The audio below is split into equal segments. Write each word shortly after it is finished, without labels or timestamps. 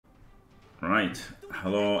Right,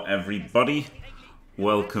 hello everybody.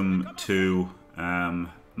 Welcome to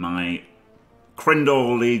my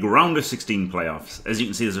Crendor League round of 16 playoffs. As you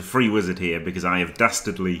can see, there's a free wizard here because I have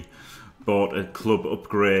dastardly bought a club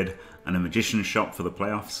upgrade and a magician shop for the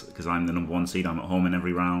playoffs because I'm the #1 seed. I'm at home in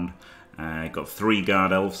every round. Got 3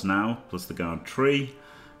 guard elves now, plus the guard tree.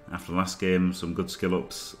 After the last game, some good skill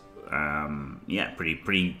ups. Yeah,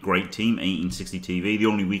 pretty great team. 1860 TV. The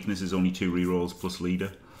only weakness is only 2 rerolls plus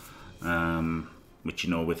leader. Which, you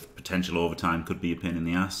know, with potential overtime could be a pain in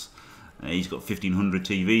the ass. He's got 1500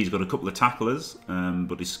 TV, he's got a couple of tacklers,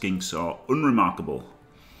 but his skinks are unremarkable.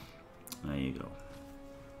 There you go.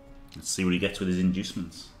 Let's see what he gets with his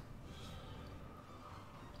inducements.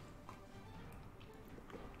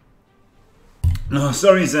 No,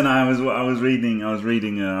 sorry, Zen. I was reading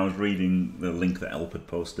the link that Elp had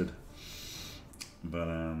posted,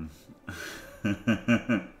 but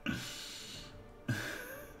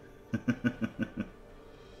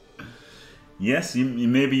yes,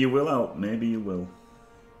 maybe you will, Elp. Maybe you will.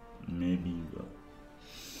 Maybe you will.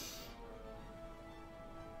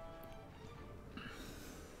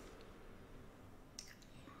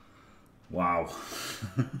 Wow.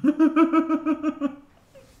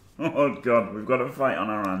 Oh God, we've got a fight on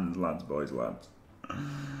our hands, lads, boys, lads.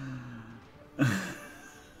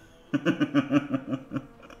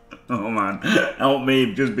 Oh man, help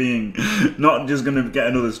me, just being, not just going to get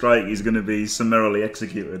another strike, he's going to be summarily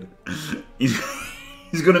executed. He's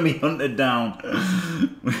going to be hunted down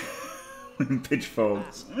with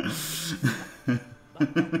pitchforks.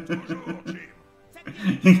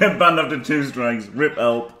 You get banned after 2 strikes, rip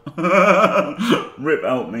help. Rip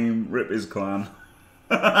help me, rip his clan.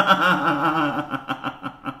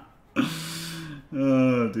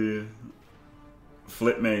 Oh dear.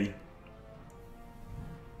 Flip me.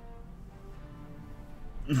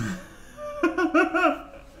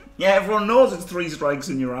 Yeah, everyone knows it's 3 strikes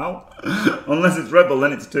and you're out. Unless it's Rebel,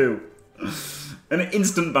 then it's 2. An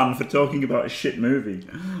instant ban for talking about a shit movie.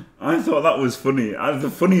 I thought that was funny. The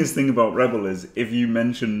funniest thing about Rebel is if you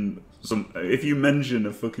mention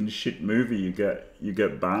a fucking shit movie, you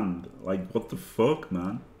get banned. Like, what the fuck,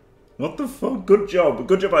 man? What the fuck? Good job.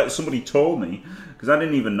 Good job somebody told me, because I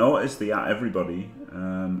didn't even notice the at everybody,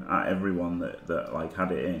 at everyone that like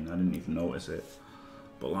had it in. I didn't even notice it.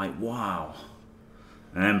 But like, wow.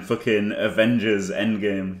 Fucking Avengers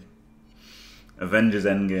Endgame. Avengers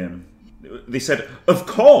Endgame. They said, of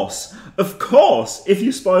course, if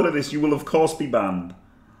you spoiler this, you will of course be banned.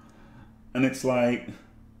 And it's like,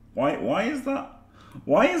 why is that?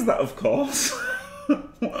 Why is that of course?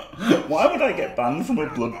 Why would I get banned from a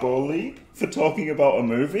Blood Bowl league for talking about a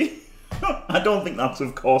movie? I don't think that's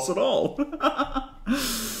of course at all.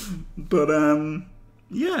 But,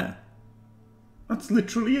 yeah. That's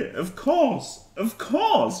literally it. Of course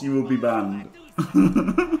you will be banned.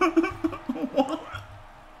 What?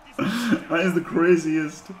 That is the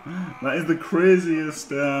craziest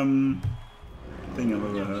thing I've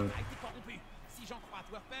ever heard.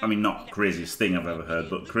 I mean, not craziest thing I've ever heard,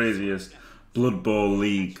 but craziest Blood Bowl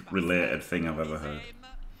League related thing I've ever heard.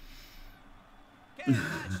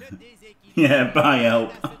 Yeah, bye,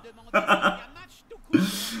 help.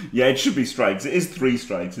 Yeah, it should be strikes. It is 3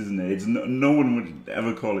 strikes, isn't it? It's no one would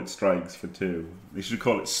ever call it strikes for 2. They should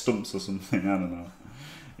call it stumps or something. I don't know.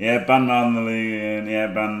 Yeah, ban me on the league. Yeah,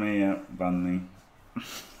 ban me. Yeah, ban me.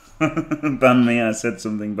 Ban me. I said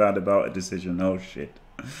something bad about a decision. Oh shit.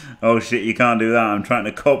 Oh shit, you can't do that. I'm trying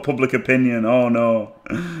to court public opinion. Oh no.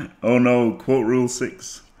 Oh no. Quote rule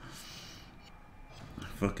 6.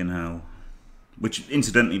 Fucking hell. Which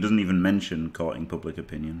incidentally doesn't even mention courting public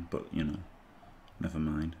opinion, but you know. Never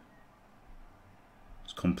mind.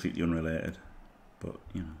 It's completely unrelated. But,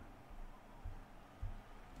 you know.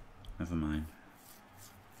 Never mind.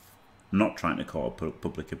 I'm not trying to call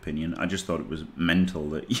public opinion. I just thought it was mental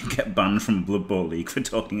that you get banned from Blood Bowl League for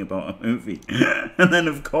talking about a movie. And then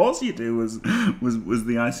of course you do was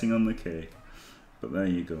the icing on the cake. But there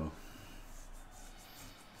you go.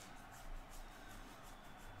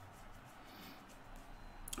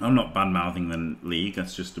 I'm not bad-mouthing the league.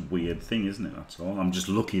 That's just a weird thing, isn't it? That's all. I'm just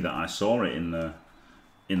lucky that I saw it in the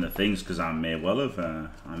things, because I may well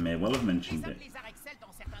have mentioned it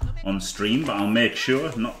on stream. But I'll make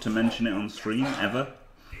sure not to mention it on stream ever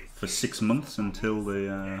for 6 months until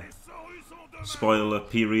the spoiler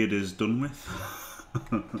period is done with.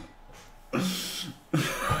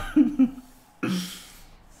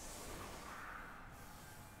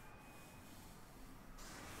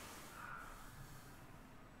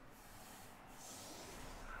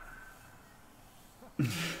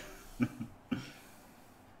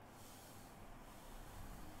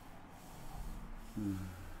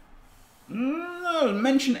 No,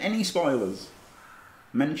 mention any spoilers.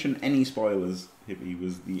 Mention any spoilers. Hippie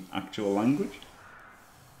was the actual language.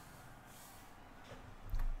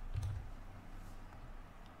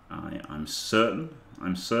 I'm certain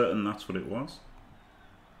that's what it was.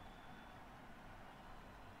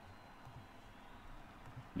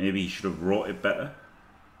 Maybe he should have wrote it better,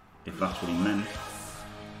 if that's what he meant.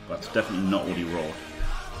 But that's definitely not what he wrote.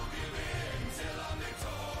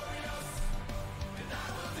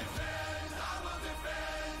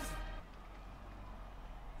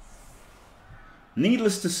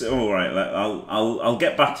 Needless to say, all right, I'll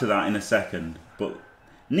get back to that in a second. But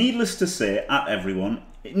needless to say,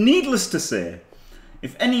 needless to say,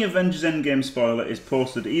 if any Avengers Endgame spoiler is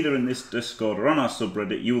posted either in this Discord or on our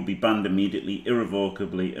subreddit, you will be banned immediately,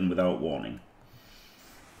 irrevocably, and without warning.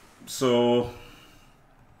 So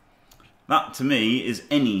that to me is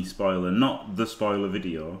any spoiler, not the spoiler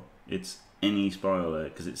video. It's any spoiler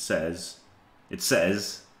because it says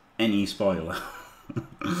any spoiler.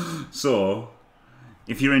 So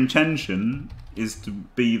if your intention is to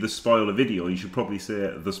be the spoiler video, you should probably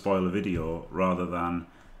say the spoiler video rather than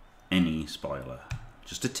any spoiler.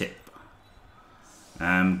 Just a tip.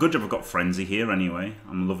 Good job I've got Frenzy here anyway.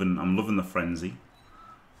 I'm loving the Frenzy.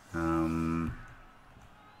 Right,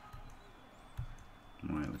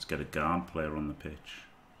 let's get a guard player on the pitch.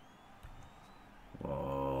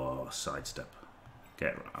 Whoa, sidestep.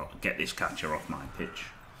 I'll get this catcher off my pitch.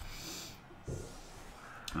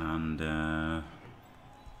 And I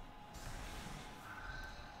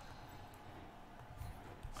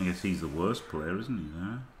guess he's the worst player, isn't he,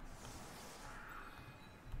 there?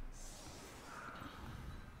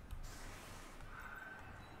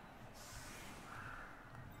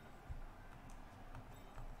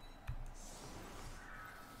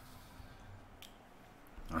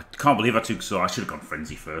 I can't believe I took so. I should have gone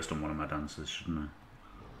Frenzy first on one of my dancers, shouldn't I?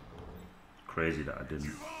 Crazy that I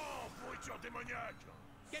didn't.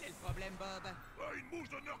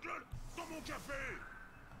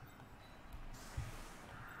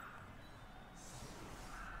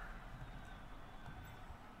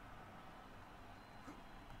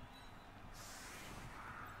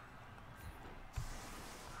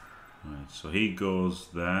 Right, so he goes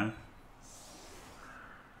there.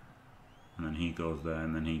 And then he goes there,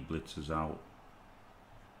 and then he blitzes out.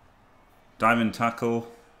 Diving tackle.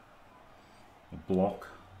 A block.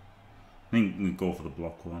 I think we go for the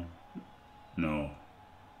block one. No.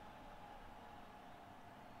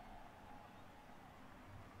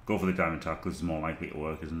 Go for the diving tackle. This is more likely to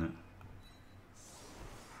work, isn't it?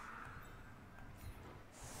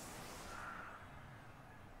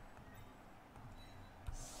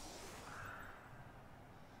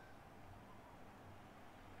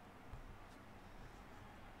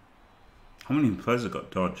 How many players have got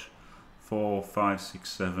dodge? 4, 5, 6,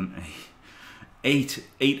 7, 8.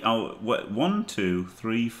 8 out. What? 1, 2,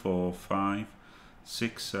 3, 4, 5,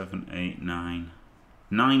 6, 7, 8, 9.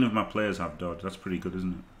 9 of my players have dodge. That's pretty good,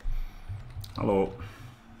 isn't it? Hello.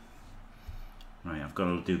 Right, I've got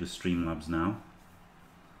to do the Streamlabs now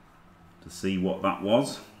to see what that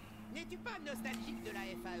was.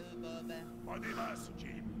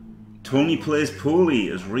 Tony Plays Poorly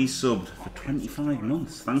has resubbed for 25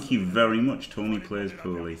 months. Thank you very much, Tony Plays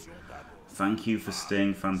Poorly. Thank you for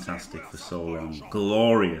staying fantastic for so long.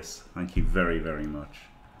 Glorious. Thank you very, very much.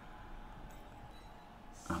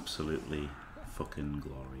 Absolutely fucking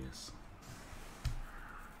glorious.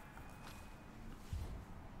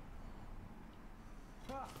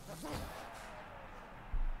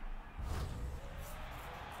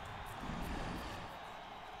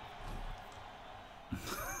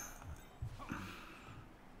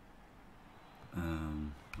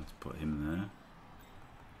 Let's put him there.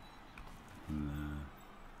 Him there.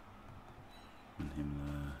 And him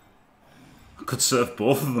there. I could serve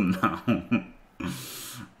both of them now.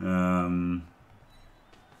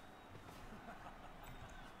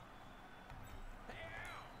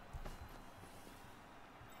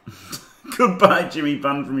 Goodbye, Jimmy,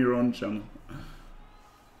 banned from your own channel.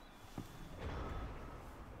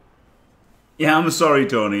 Yeah, I'm sorry,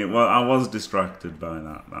 Tony. Well, I was distracted by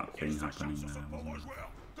that thing happening there.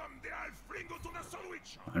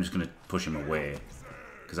 I'm just going to push him away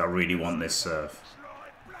because I really want this surf.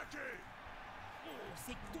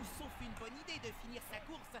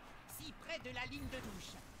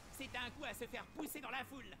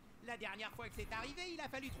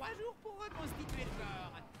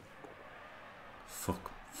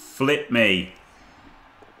 Fuck. Flip me.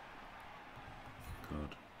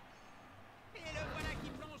 God.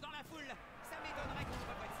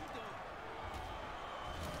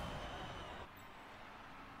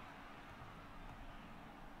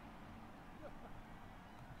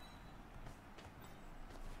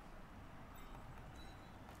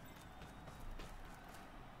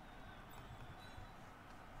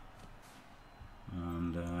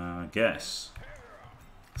 guess.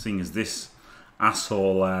 Seeing as this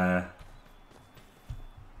asshole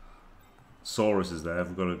Saurus is there,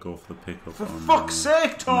 we've got to go for the pickup. For fuck's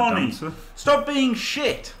sake, Tony! Stop being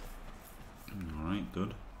shit! Alright,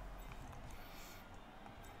 good.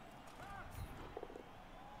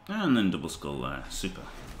 And then double skull there. Super.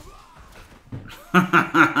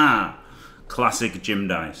 Classic gym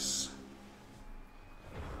dice.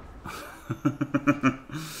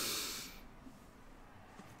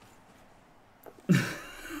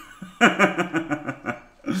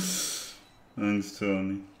 Thanks,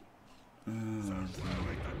 Tony.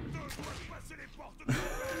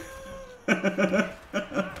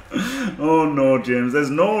 Oh no, James. There's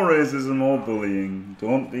no racism or bullying.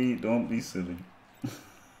 Don't be silly.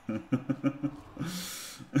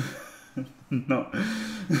 No.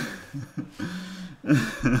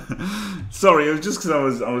 Sorry, it was just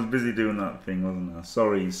because I was busy doing that thing, wasn't I?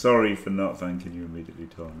 Sorry for not thanking you immediately,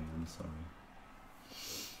 Tony. I'm sorry.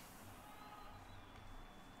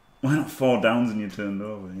 Why not 4 downs and you turned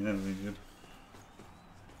over? Yeah, very good.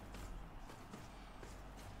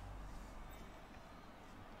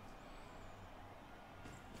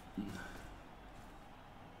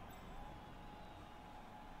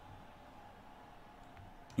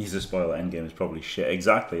 He's a spoiler. Endgame is probably shit.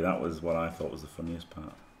 Exactly. That was what I thought was the funniest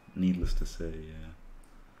part. Needless to say,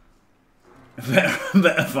 yeah.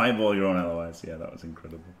 Better fireball your own LOS. Yeah, that was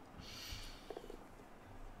incredible.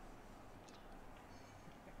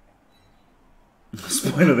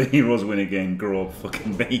 Spoiler: the heroes win again. Grow up,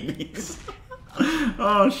 fucking babies.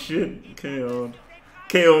 Oh shit! KO'd.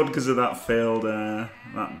 KO'd because of that failed,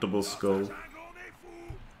 that double skull.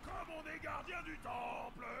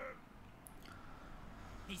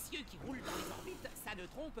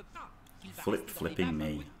 Flipping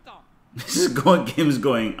me. This game's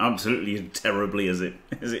going absolutely as terribly as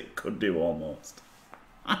it could do almost.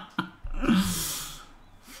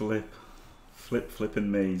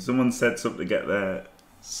 Flipping me. Someone sets up to get their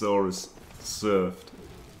Saurus surfed.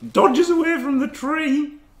 Dodges away from the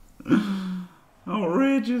tree.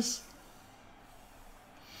 Outrageous.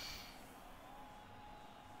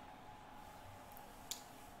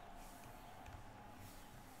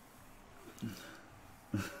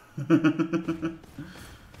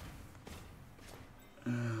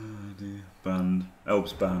 Oh dear. Banned.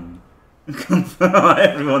 Elves banned.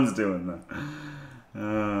 Everyone's doing that.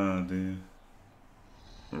 Oh dear.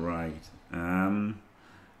 Right.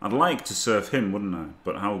 I'd like to surf him, wouldn't I?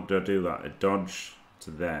 But how do I do that? A dodge to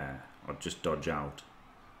there, or just dodge out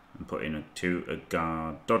and put in a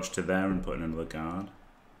guard. Dodge to there and put in another guard.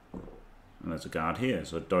 And there's a guard here,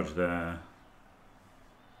 so dodge there.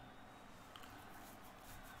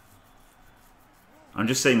 I'm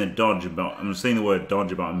just saying I'm saying the word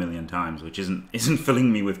dodge about 1,000,000 times, which isn't filling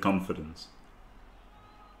me with confidence.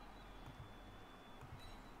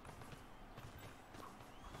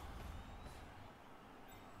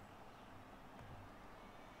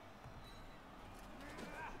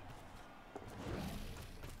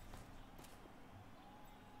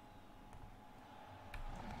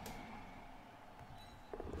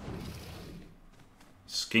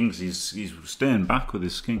 Skinks, he's staying back with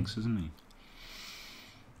his skinks, isn't he?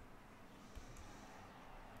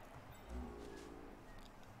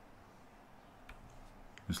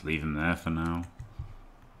 Just leave him there for now.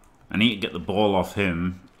 I need to get the ball off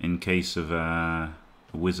him in case of a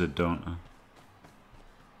wizard, don't I?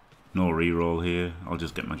 No reroll here. I'll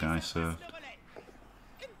just get my guy served.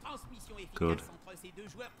 Good.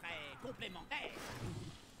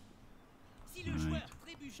 Right.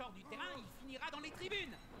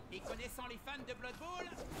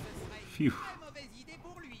 Phew.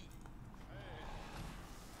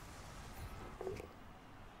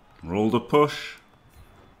 Roll the push.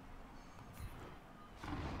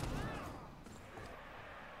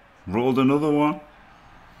 Rolled another one.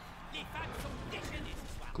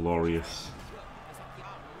 Glorious.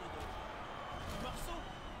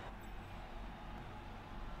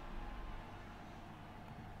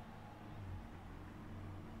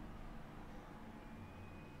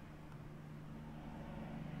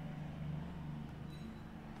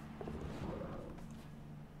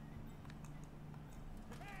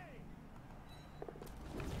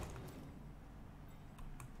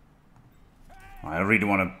 I really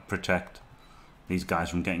want to protect these guys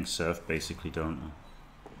from getting surfed, basically, don't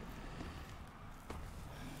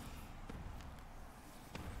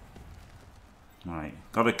I? Right,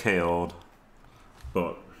 got a KO'd,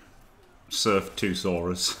 but surfed 2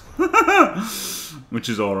 Saurus, which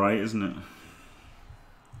is alright, isn't it?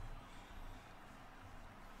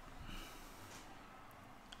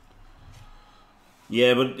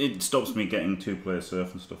 Yeah, but it stops me getting two-player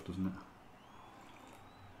surf and stuff, doesn't it?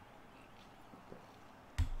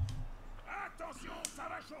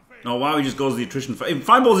 Oh wow, he just goes the attrition.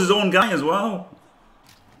 Fireball's his own guy as well.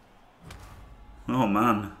 Oh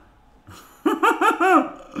man.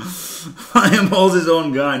 Fireball's his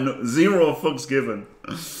own guy. No, zero fucks given.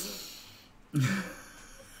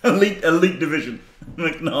 elite division.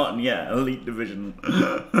 McNaughton, yeah, elite division.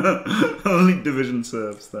 Elite division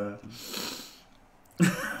serves there.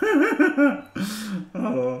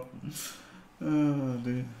 Oh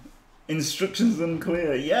dear. Instructions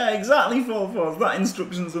unclear. Yeah, exactly, Force. That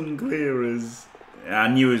instructions unclear is... I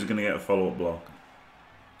knew he was going to get a follow-up block.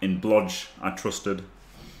 In Blodge, I trusted.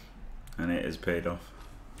 And it has paid off.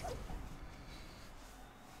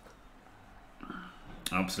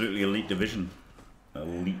 Absolutely elite division.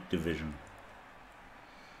 Elite division.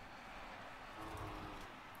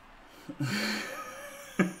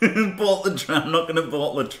 Bolt the tree. I'm not going to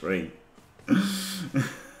bolt the tree.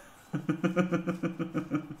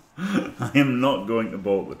 I am not going to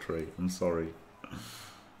bolt the tree. I'm sorry.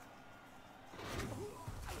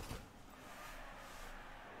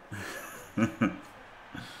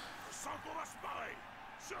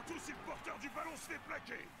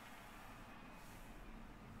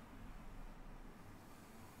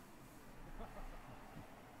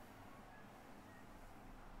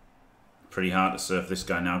 Pretty hard to surf this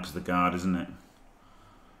guy now because of the guard, isn't it?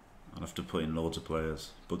 I'll have to put in loads of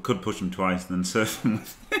players. But could push him twice and then surf him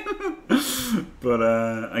with him. But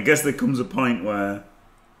I guess there comes a point where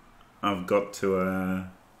I've got to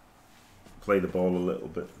play the ball a little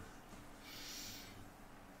bit.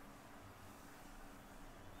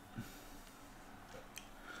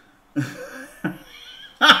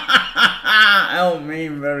 Help me,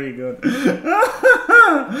 very good.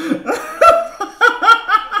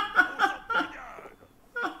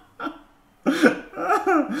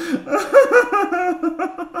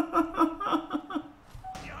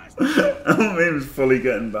 Elmame's fully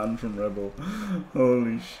getting banned from Rebel.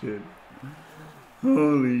 Holy shit.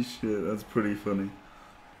 Holy shit, that's pretty funny.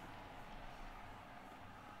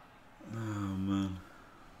 Oh man.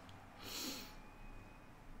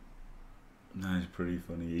 That is pretty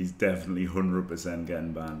funny. He's definitely 100%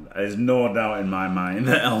 getting banned. There's no doubt in my mind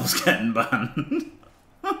that Elves getting banned.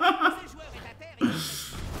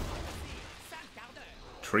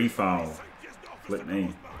 Tree foul. Flip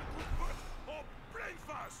me.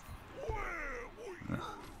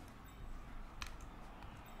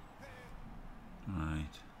 Right.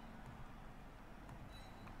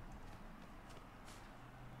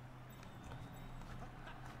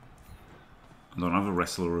 I don't have a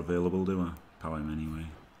wrestler available, do I? Power him anyway.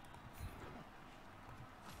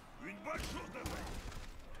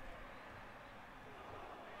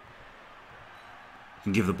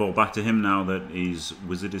 Can give the ball back to him now that his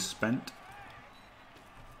wizard is spent.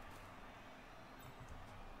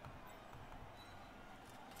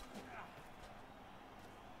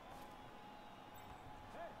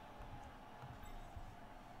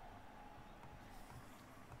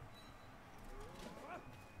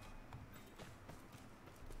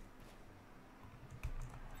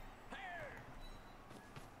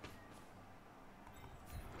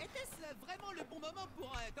 Vraiment le bon moment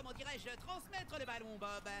pour, comment dirais-je, transmettre le ballon,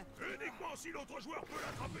 Bob. Uniquement si l'autre joueur peut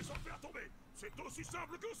l'attraper sans faire tomber. C'est aussi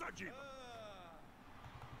simple que ça, Jim.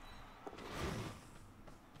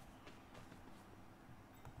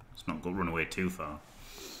 Let's not go run away too far.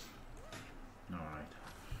 Alright.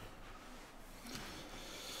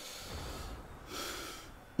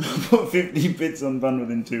 Put 50 bits on ban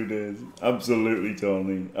within 2 days. Absolutely,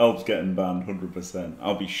 Tony. Elf's getting banned 100%.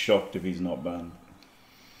 I'll be shocked if he's not banned.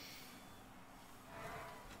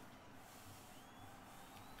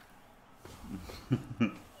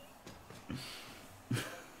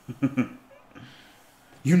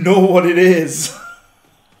 You know what it is.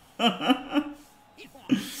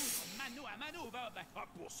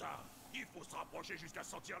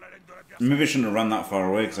 Maybe I shouldn't have ran that far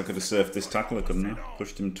away because I could have surfed this tackler, couldn't I?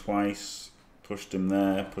 Pushed him twice, pushed him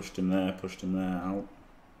there, pushed him there, pushed him there, out.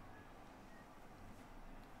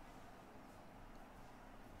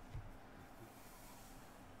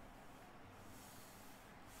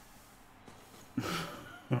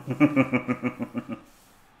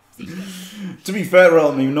 To be fair,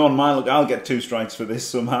 Elton, you know on my look, I'll get 2 strikes for this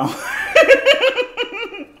somehow.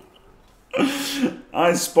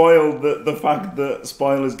 I spoiled the fact that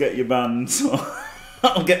spoilers get you banned, so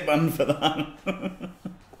I'll get banned for that.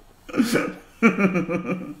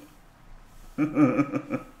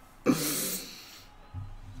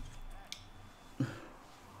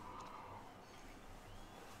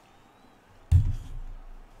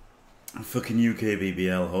 Fucking UK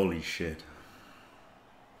BBL, holy shit.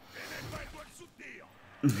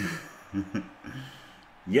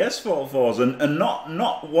 Yes, 4-4s, and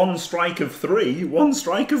not one strike of 3, one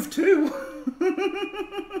strike of 2.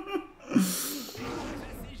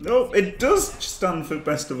 Nope, it does stand for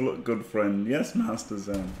best of luck, good friend. Yes, Master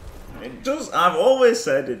Zen. It does. I've always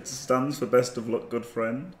said it stands for best of luck, good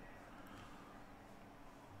friend.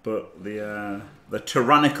 But the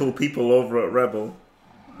tyrannical people over at Rebel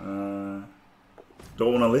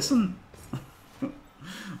don't want to listen.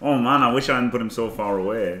 Oh man, I wish I hadn't put him so far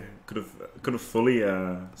away. Could have fully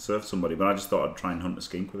served somebody, but I just thought I'd try and hunt a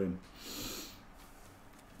skink with him.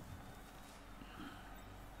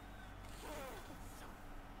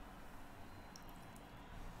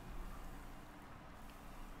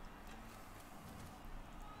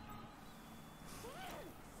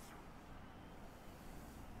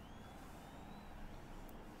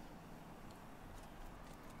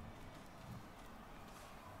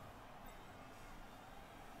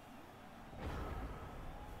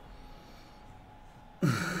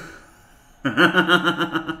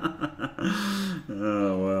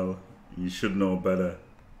 Oh well, you should know better.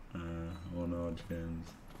 Oh no, James.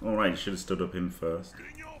 Alright, you should have stood up him first.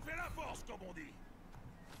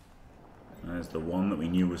 There's the one that we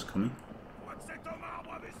knew was coming.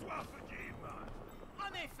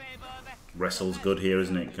 Wrestle's good here,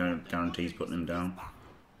 isn't it? Guarantees putting him down.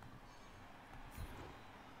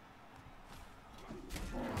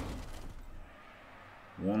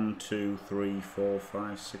 One, 2, 3, 4,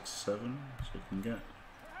 5, 6, 7. So we can get.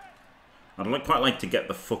 I'd quite like to get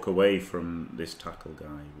the fuck away from this tackle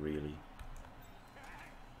guy, really.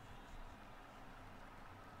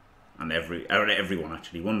 And everyone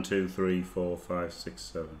actually. 1, 2, 3, 4, 5, 6,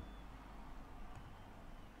 7.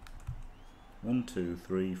 1, 2,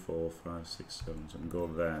 3, 4, 5, 6, 7. So I can go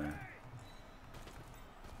there.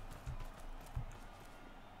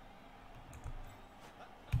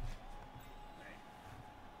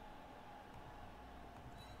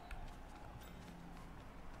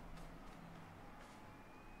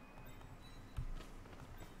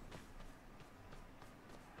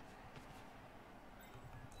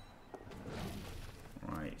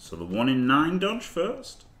 So the 1 in 9 dodge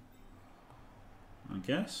first, I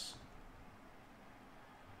guess.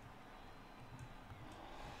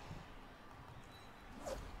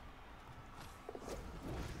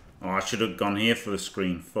 Oh, I should have gone here for the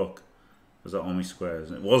screen. Fuck. Was that all my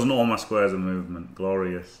squares? It wasn't all my squares of movement.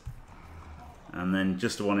 Glorious. And then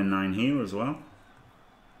just a 1 in 9 here as well.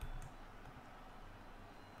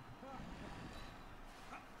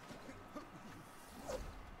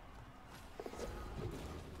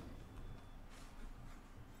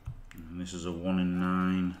 This is a 1 in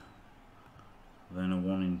 9, then a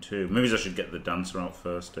 1 in 2. Maybe I should get the dancer out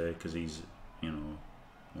first, because he's, you know,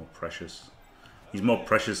 more precious. He's more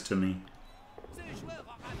precious to me. I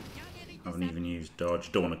haven't even used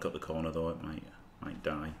dodge. Don't want to cut the corner though; it might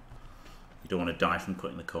die. You don't want to die from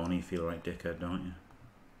cutting the corner. You feel like dickhead, don't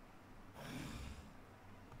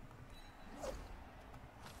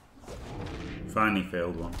you? Finally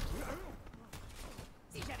failed one.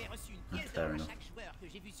 Fair enough.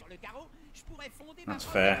 That's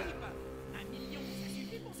fair.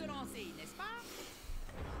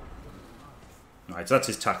 Right, so that's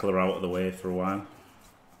his tackler out of the way for a while.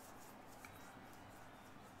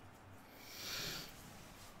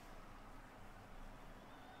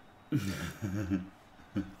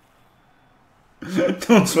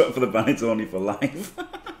 Don't sweat for the ban, it's only for life.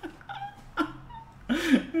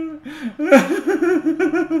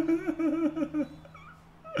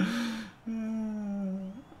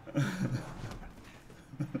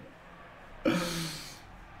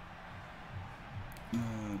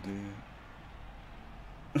 Oh dear.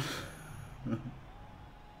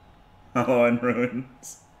 Hello in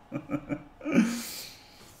ruins.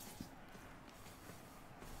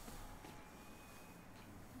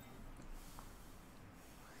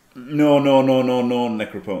 No,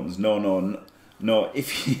 Necropotence. No.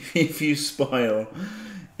 If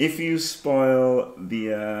you spoil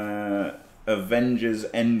the Avengers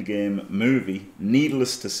Endgame movie,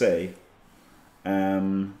 needless to say,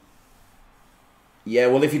 yeah,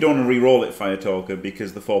 well, if you don't want to re-roll it, Fire Talker,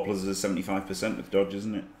 because the 4+ is 75% with dodge,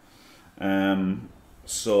 isn't it?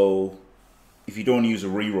 So if you don't use a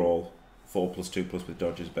re-roll, 4+, 2+ with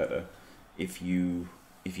dodge is better. If you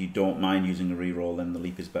don't mind using a re-roll, then the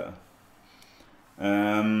leap is better.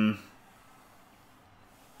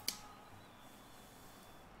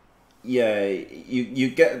 Yeah, you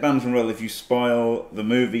get banned from Rebel if you spoil the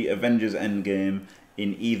movie Avengers Endgame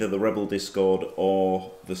in either the Rebel Discord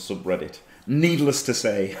or the subreddit. Needless to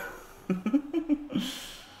say.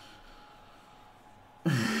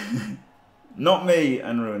 Not me,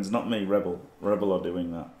 and Ruins, not me, Rebel. Rebel are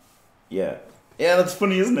doing that. Yeah. Yeah, that's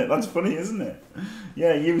funny, isn't it? That's funny, isn't it?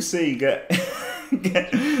 Yeah, UC get...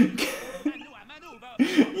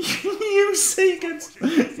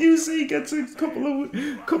 UC gets a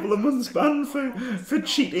couple of months banned for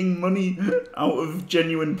cheating money out of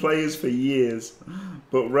genuine players for years.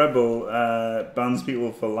 But Rebel bans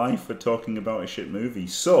people for life for talking about a shit movie.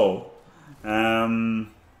 So, I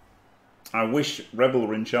wish Rebel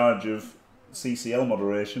were in charge of CCL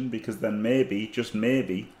moderation, because then maybe, just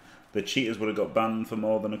maybe, the cheaters would have got banned for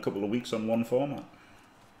more than a couple of weeks on one format.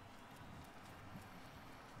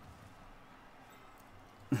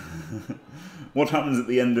 What happens at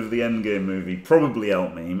the end of the Endgame movie? Probably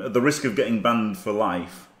Eltmeme. At the risk of getting banned for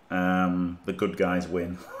life, the good guys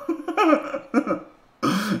win.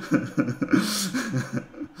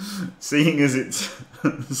 seeing as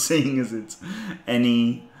it's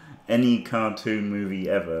any cartoon movie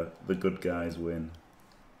ever, the good guys win.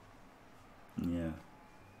 Yeah.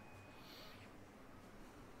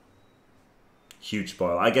 Huge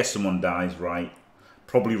spoil. I guess someone dies, right?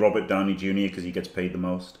 Probably Robert Downey Jr. because he gets paid the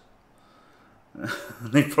most.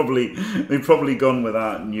 They've probably gone with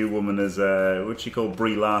that new woman as what's she called,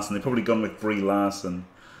 Brie Larson. They've probably gone with Brie Larson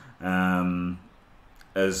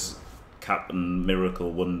as Captain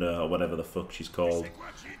Miracle Wonder or whatever the fuck she's called,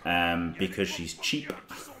 because she's cheap.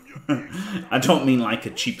 I don't mean like a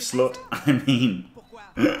cheap slut. I mean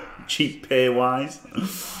cheap pay wise.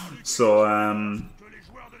 So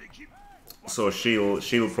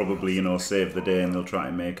she'll probably, you know, save the day, and they'll try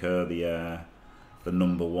to make her the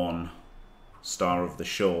 #1 star of the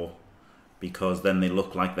show, because then they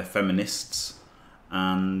look like they're feminists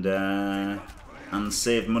and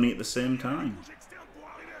save money at the same time,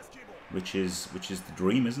 which is the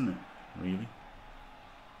dream, isn't it? Really,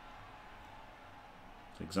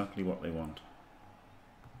 it's exactly what they want.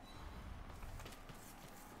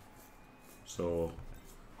 So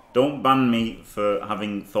don't ban me for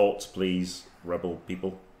having thoughts, please, Rebel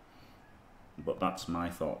people. But that's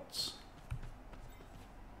my thoughts.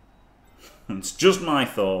 It's just my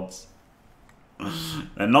thoughts.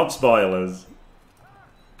 They're not spoilers.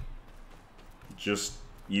 Just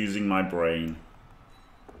using my brain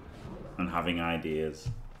and having ideas.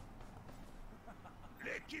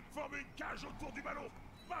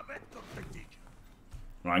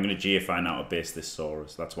 Right, I'm going to GFI now to base this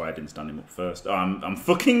Saurus. That's why I didn't stand him up first. Oh, I'm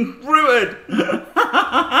fucking ruined!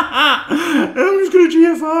 I'm just going to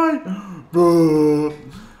GFI!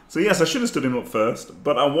 So yes, I should have stood him up first,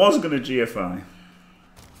 but I was going to GFI.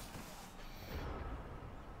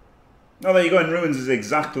 Oh, there you go. In Ruins is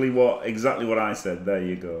exactly what I said. There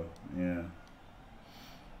you go. Yeah.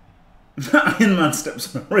 Iron Man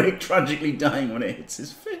steps on a rake, tragically dying when it hits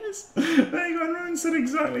his face. There you go. In Ruins said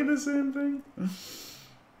exactly the same thing.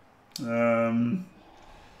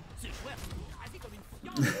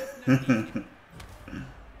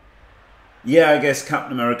 Yeah, I guess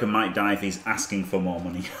Captain America might die if he's asking for more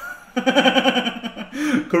money.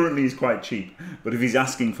 Currently he's quite cheap, but if he's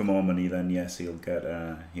asking for more money, then yes, he'll get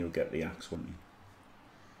the axe, won't he?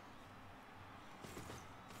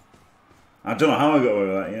 I don't know how I got away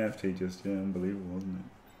with that. Yeah, FT just unbelievable, wasn't it?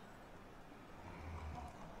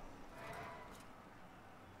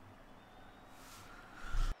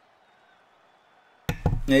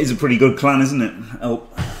 Yeah, he's a pretty good clan, isn't it? Oh.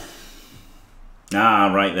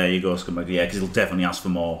 Ah, right, there you go, Scumbag. Yeah, because he'll definitely ask for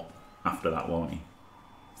more after that, won't he?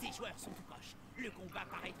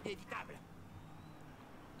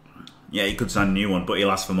 Yeah, he could sign a new one, but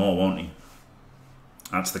he'll ask for more, won't he?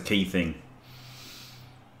 That's the key thing.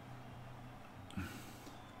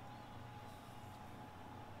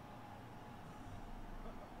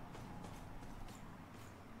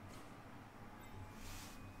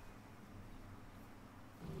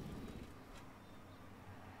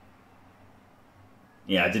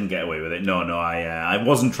 Yeah, I didn't get away with it. No, I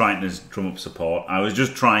wasn't trying to drum up support. I was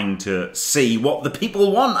just trying to see what the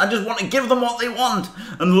people want. I just want to give them what they want.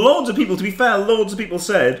 And loads of people, to be fair, loads of people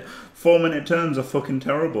said 4-minute turns are fucking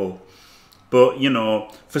terrible. But, you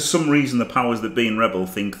know, for some reason the powers that be in Rebel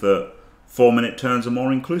think that 4-minute turns are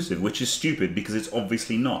more inclusive, which is stupid because it's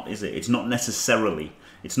obviously not, is it? It's not necessarily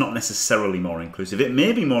more inclusive. It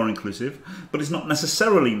may be more inclusive, but it's not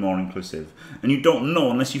necessarily more inclusive. And you don't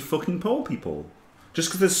know unless you fucking poll people. Just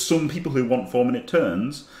because there's some people who want 4-minute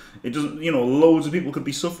turns, it doesn't, you know, loads of people could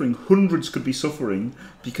be suffering, hundreds could be suffering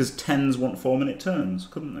because 10s want 4-minute turns,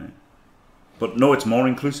 couldn't they? But no, it's more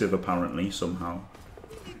inclusive apparently, somehow.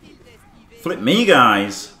 Flip me,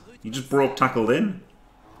 guys! You just broke tackled in.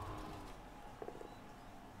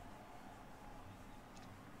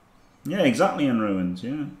 Yeah, exactly, in Ruins,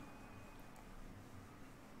 yeah.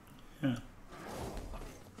 Yeah.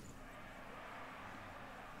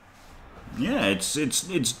 Yeah, it's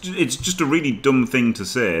just a really dumb thing to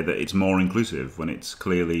say that it's more inclusive when it's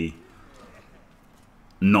clearly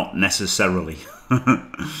not necessarily.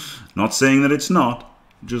 Not saying that it's not,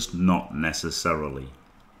 just not necessarily.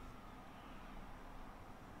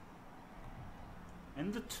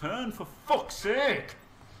 End the turn, for fuck's sake!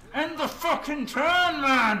 End the fucking turn,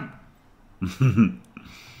 man!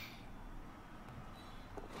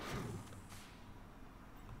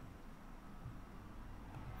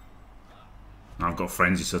 I've got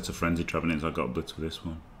frenzy, sets of frenzy trapping in, so I've got a blitz with this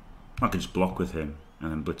one. I could just block with him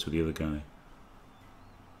and then blitz with the other guy.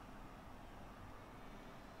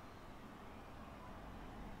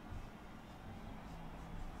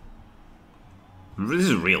 This is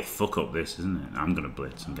a real fuck up, this, isn't it? I'm gonna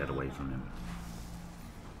blitz and get away from him.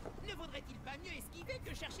 Ne vaudrait-il pas mieux esquiver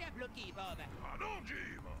que chercher à bloquer, Bob? Ah non,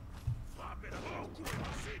 Jim! Frappez d'abord, courez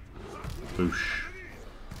ensuite! Boosh.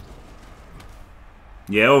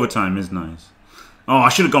 Yeah, overtime is nice. Oh, I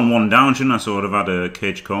should have gone one down, shouldn't I? So I would have had a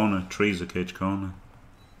cage corner. Trees a cage corner.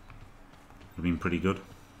 Would have been pretty good.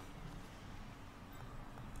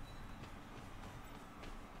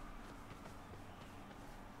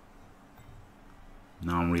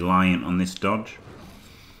 Now I'm reliant on this dodge.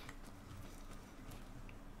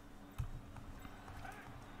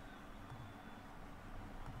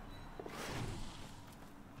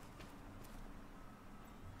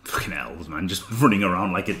 Fucking elves, man, just running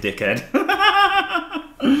around like a dickhead.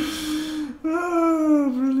 Oh,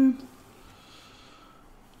 brilliant.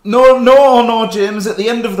 No, James. At the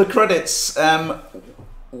end of the credits,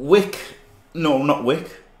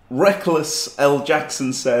 Reckless L.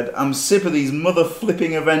 Jackson said, "I'm sick of these mother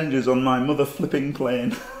flipping Avengers on my mother flipping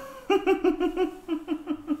plane." Oh,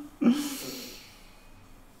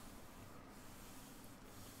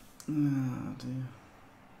 dear.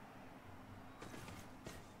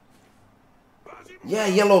 Yeah,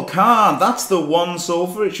 yellow card. That's the one,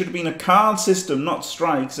 Sulphur. It should have been a card system, not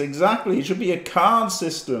strikes. Exactly. It should be a card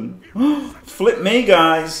system. Flip me,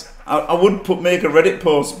 guys. I would make a Reddit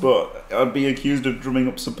post, but I'd be accused of drumming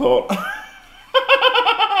up support.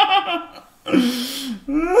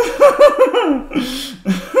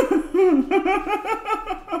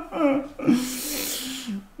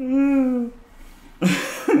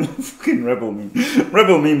 Fucking Rebel memes.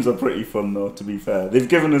 Rebel memes are pretty fun, though, to be fair. They've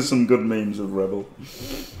given us some good memes of Rebel.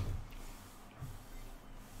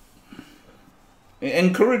 It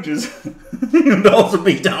encourages. He would also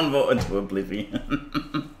be downvoted to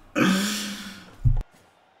oblivion.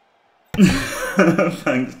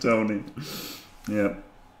 Thanks, Tony. Yeah.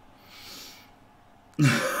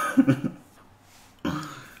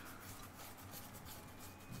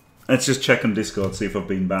 Let's just check on Discord, see if I've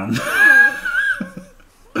been banned.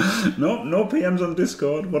 No PMs on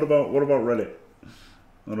Discord. What about Reddit?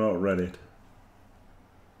 What about Reddit?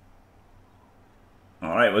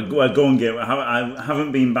 All right, we're going get. I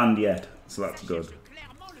haven't been banned yet, so that's good.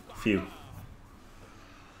 Phew.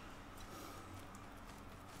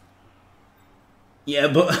 Yeah,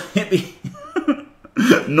 but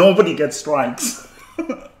nobody gets strikes.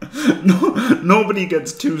 Nobody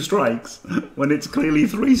gets 2 strikes when it's clearly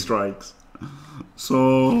 3 strikes.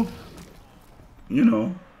 So, you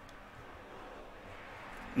know,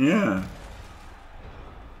 yeah.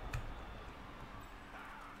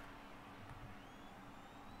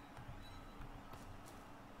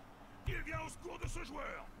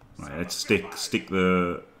 Right, let's stick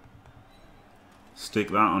that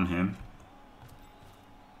on him.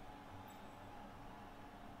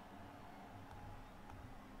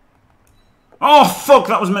 Oh fuck!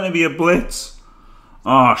 That was meant to be a blitz.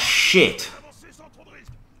 Oh shit!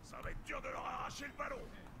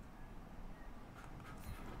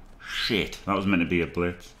 Shit! That was meant to be a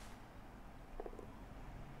blitz.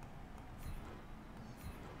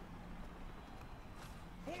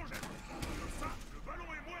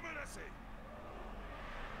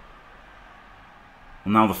 Well,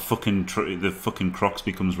 now the fucking Crocs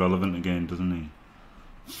becomes relevant again, doesn't he?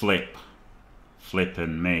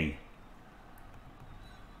 Flipping me.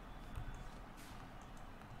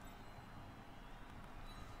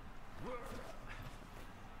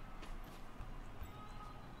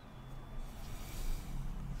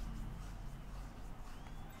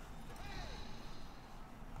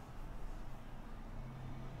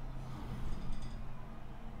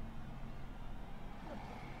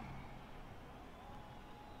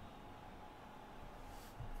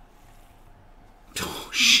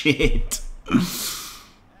 Shit.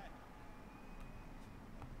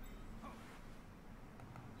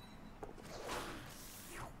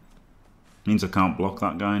 Means I can't block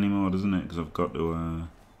that guy anymore, doesn't it? Because I've got to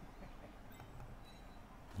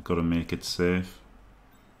make it safe.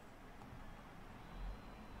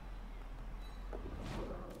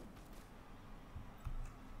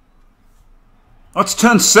 Oh, it's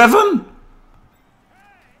turn 7?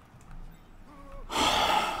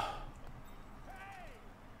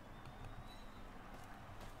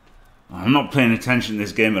 I'm not paying attention to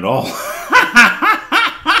this game at all.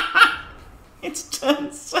 It's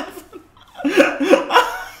turn 7.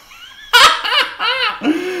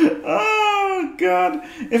 Oh, God.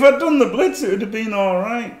 If I'd done the blitz, it would have been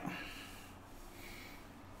alright.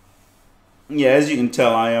 Yeah, as you can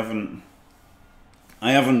tell, I haven't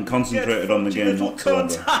concentrated on the game whatsoever.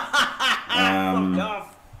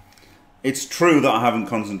 It's true that I haven't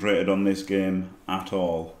concentrated on this game at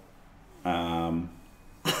all.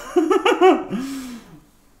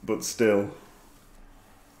 But still.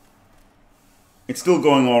 It's still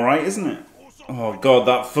going alright, isn't it? Oh god,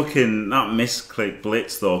 that misclick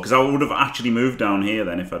blitz though, because I would have actually moved down here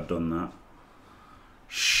then if I'd done that.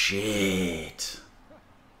 Shit.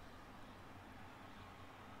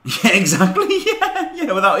 Yeah, exactly,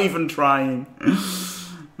 yeah, without even trying.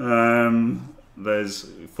 There's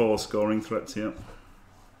 4 scoring threats here.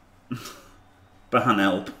 Ban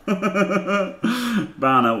help.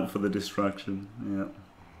 Ban help for the distraction, yeah.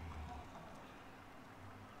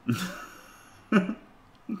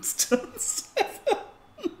 It's turn 7.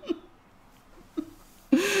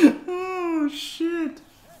 Oh shit.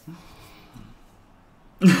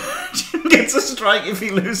 Jim gets a strike if he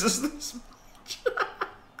loses this match.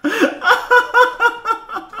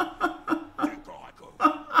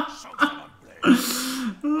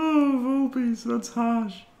 Oh, Volpies, that's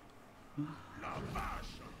harsh.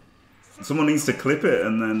 Someone needs to clip it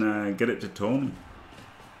and then get it to Tony.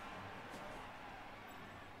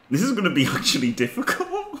 This is going to be actually difficult.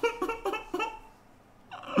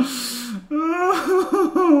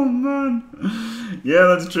 Oh, man. Yeah,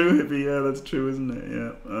 that's true, Hippie. Yeah, that's true, isn't it?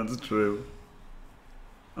 Yeah, that's true.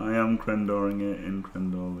 I am Crendoring it in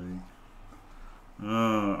Crendor League.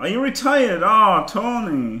 Oh, are you retired? Oh,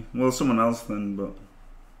 Tony. Well, someone else then, but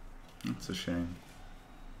that's a shame.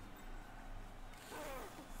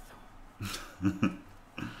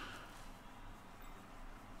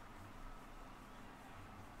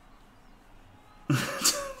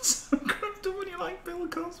 So crypto when you like Bill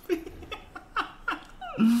Cosby.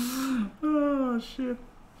 Oh shit.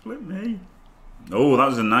 Flip me. Oh, that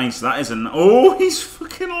was a nice. Oh, he's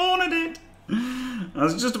fucking loaned it. I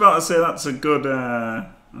was just about to say that's a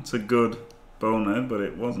good boner, but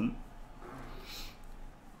it wasn't.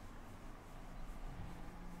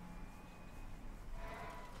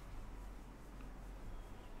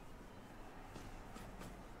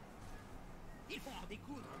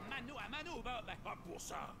 Pas pour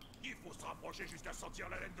ça. Il faut se rapprocher jusqu'à sentir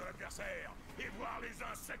la laine de l'adversaire et voir les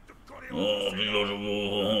insectes coller au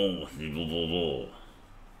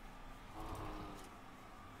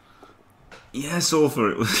Yes,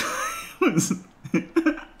 Orpher, it was.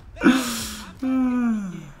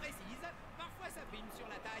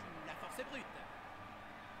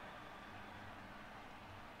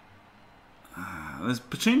 This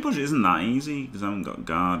chain push isn't that easy because I haven't got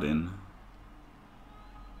guard in.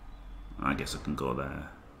 I guess I can go there.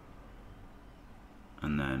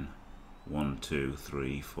 And then 1, 2,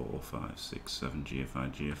 3, 4, 5, 6, 7,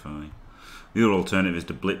 GFI, GFI. The other alternative is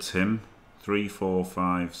to blitz him. 3, 4,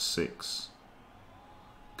 5, 6.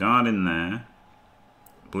 Guard in there.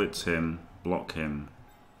 Blitz him. Block him.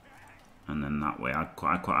 And then that way. I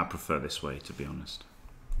prefer this way, to be honest.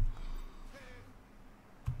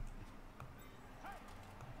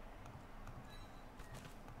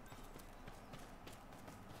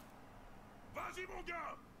 Vas-y mon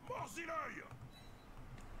gars, mords-y l'œil.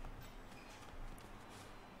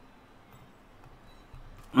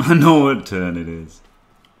 I know what turn it is.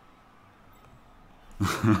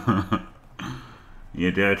 You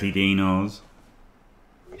dirty dinos.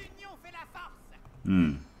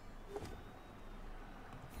 Hmm.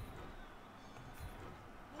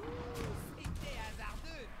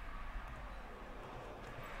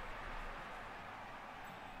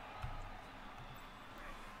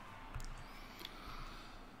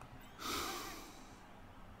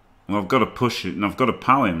 Well, I've got to push it and I've got to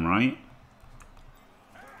pow him, right?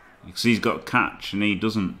 Because he's got catch and he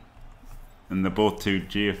doesn't. And they're both 2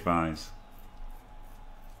 GFIs.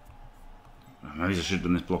 Maybe I should have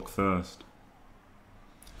done this block first.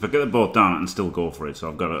 If I get the both down, I can still go for it. So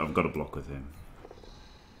I've got to block with him.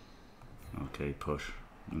 Okay, push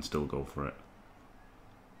and still go for it.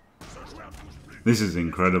 This is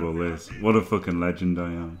incredible. This. What a fucking legend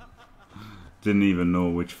I am. Didn't even know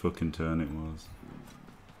which fucking turn it was.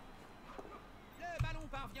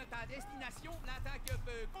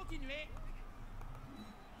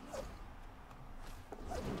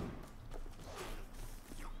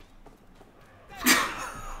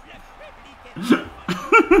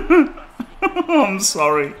 I'm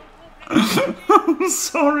sorry. I'm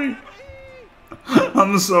sorry.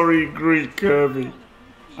 I'm sorry, Greek Kirby.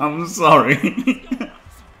 I'm sorry.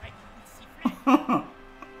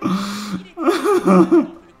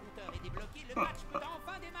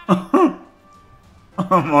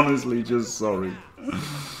 I'm honestly just sorry.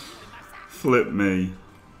 Flip me.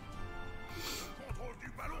 Contrôle du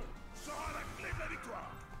ballon sera la clé de la victoire.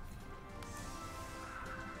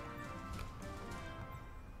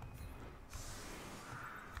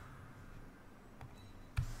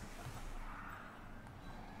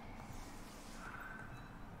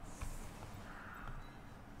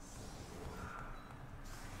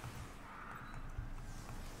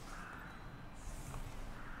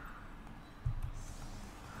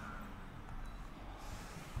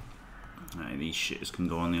 Hey, these shitters can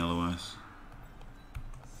go on the LOS.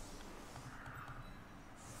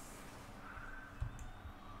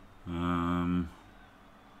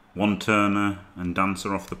 One Turner and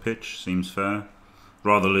Dancer off the pitch seems fair.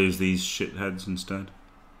 Rather lose these shitheads instead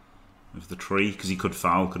of the tree, because he could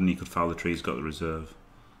foul, couldn't he? He could foul the tree. He's got the reserve.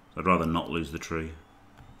 So I'd rather not lose the tree.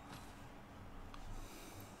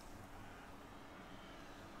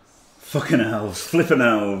 Fucking elves, flipping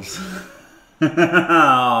elves.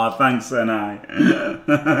 Oh, thanks, Senai.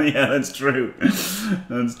 Yeah, that's true.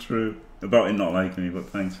 That's true. About him not liking me, but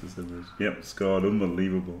thanks for Sivers. Yep, scored.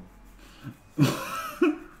 Unbelievable.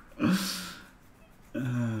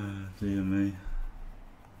 Dear me.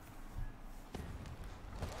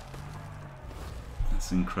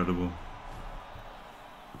 That's incredible.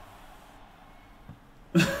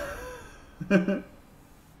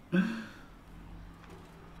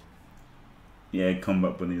 Yeah,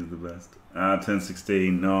 Combat Bunny is the best. Turn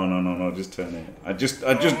 16. No, just turn it. I just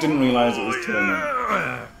didn't realise it was turn it.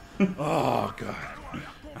 Oh, God.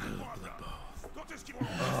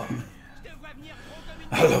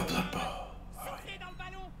 I love Blood Bowl. Sauter dans le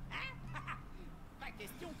ballon, hein? Pas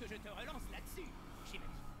question que je te relance là-dessus,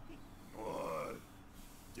 j'imagine. Ouais,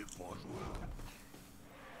 t'es pas joueur.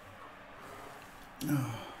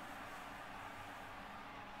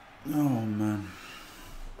 Oh, man.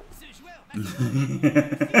 Ce joueur va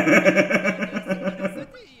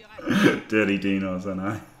Dirty Dinos, and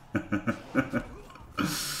I.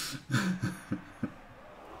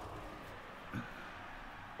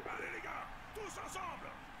 Allez les gars, tous ensemble.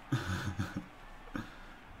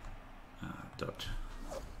 Dodge.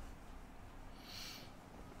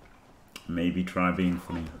 Maybe try being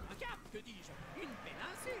funny. Regarde, que dis-je? Une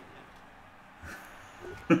péninsule.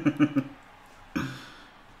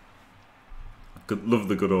 Love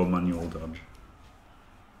the good old manual dodge.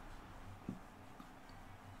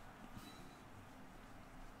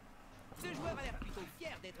 Ce joueur a l'air plutôt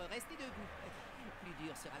fier d'être resté debout. Plus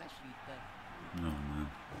dur sera la chute. Oh man.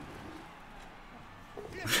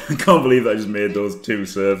 I can't believe I just made those two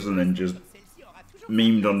serves and then just Celle-ci aura toujours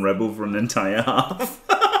memed on Rebel for an entire half.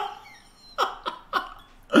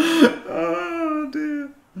 Oh dear.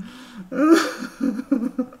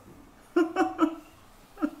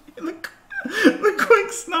 The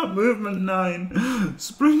quick snap movement 9.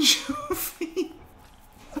 Sprint your feet.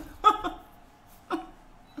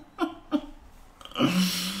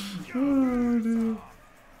 Oh dear.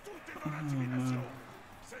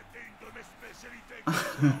 C'était une de mes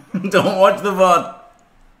spécialités. Don't watch the VOD.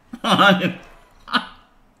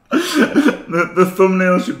 The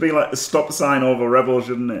thumbnail should be like the stop sign over Rebel,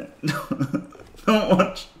 shouldn't it? Don't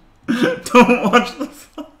watch the VOD.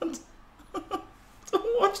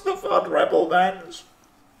 Don't watch the VOD, Rebel Bench.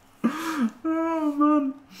 Oh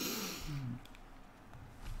man.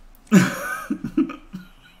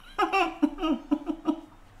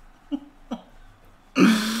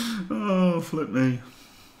 Oh, flip me.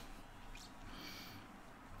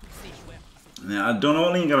 Yeah, I don't know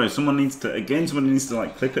what you got. Someone needs to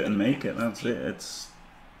like clip it and make it. That's it. It's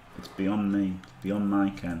beyond me, beyond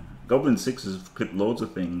my ken. Goblin 6 has clipped loads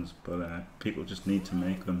of things, but people just need to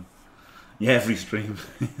make them. Yeah, every stream.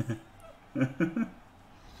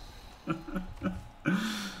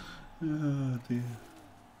 Oh dear.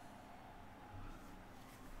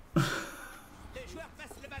 Le joueur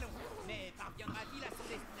passe le ballon, mais parviendra-t-il à son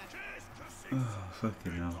destination? Qu'est-ce que c'est? Oh,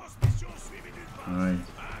 fucking hell. Transmission suivie d'une passe. Right.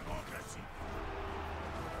 Un grand classique.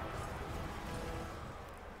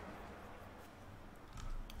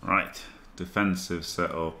 Right. Defensive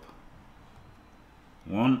setup.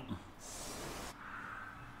 1.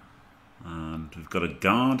 And we've got a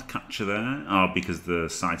guard catcher there. Oh, because the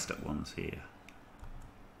sidestep one's here.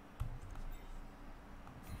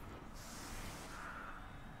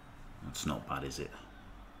 That's not bad, is it?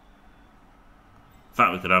 In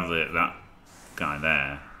fact, we could have that guy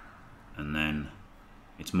there, and then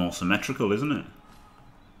It's more symmetrical, isn't it?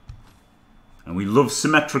 And we love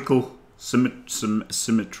symmetrical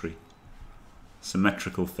symmetry.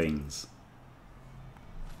 Symmetrical things.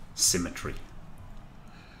 Symmetry.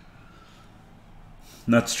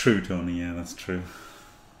 That's true, Tony. Yeah, that's true.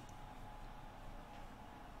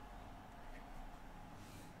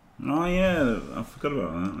 Oh yeah, I forgot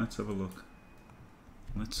about that. Let's have a look.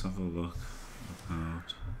 Let's have a look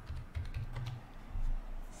about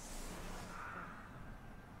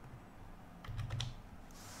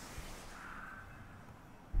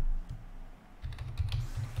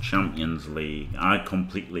Champions League. I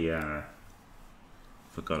completely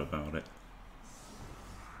forgot about it.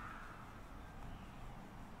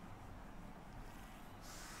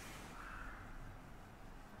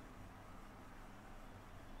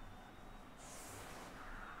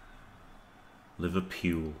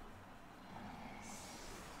 Liverpool.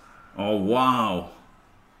 Oh wow.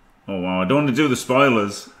 Oh wow, I don't want to do the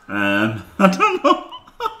spoilers. I don't know.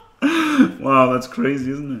 Wow, that's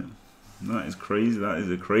crazy, isn't it? That is crazy. That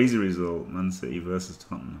is a crazy result. Man City versus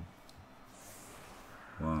Tottenham.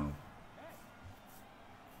 Wow.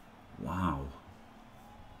 Wow.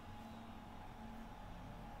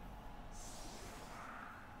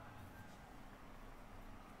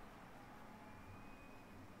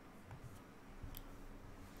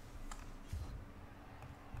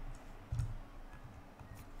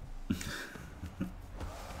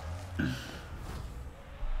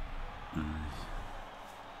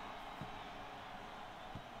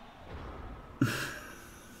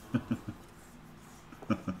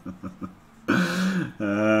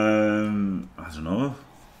 I don't know.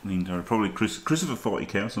 I mean, probably Christopher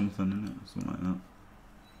 40k or something, isn't it? Something like that.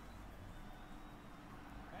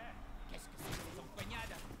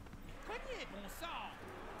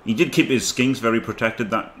 He did keep his skinks very protected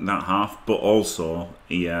that half, but also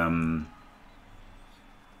he there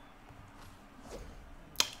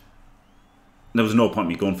was no point in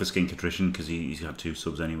me going for skink attrition because he's had 2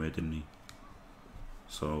 subs anyway, didn't he?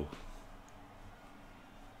 So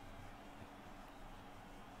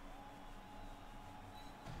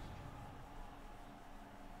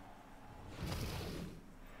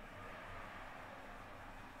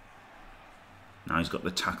now he's got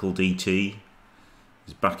the tackle DT.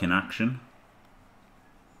 He's back in action.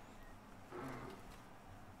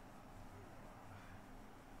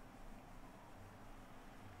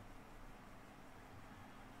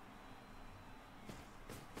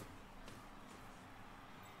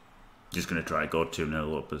 Just going to try to go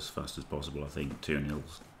 2-0 up as fast as possible, I think.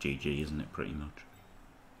 2-0's GG, isn't it, pretty much?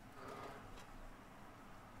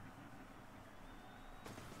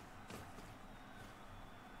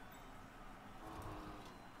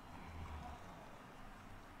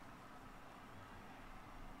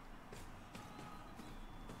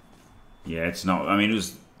 Yeah, it's not. I mean, it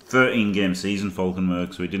was 13-game season,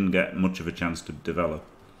 Falkenberg, so he didn't get much of a chance to develop.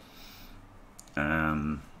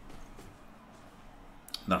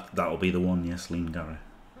 That'll be the one, yes, Lean Gary.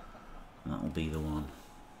 That'll be the one.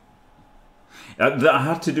 I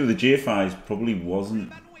had to do the GFIs. Probably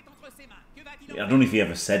wasn't. I don't know if he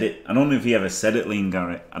ever said it. I don't know if he ever said it, Lean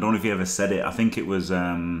Garrett. I don't know if he ever said it. I think it was.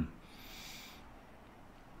 I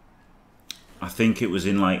think it was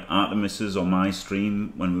in like Artemis's or my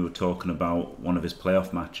stream when we were talking about one of his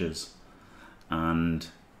playoff matches, and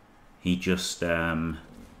he just,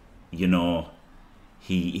 you know,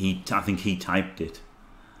 I think he typed it,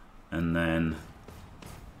 and then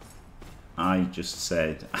I just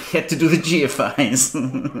said I had to do the GFIs.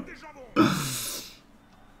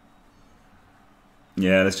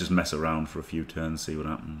 Yeah, let's just mess around for a few turns, see what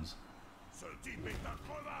happens.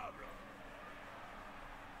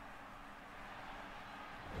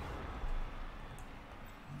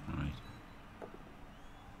 Right.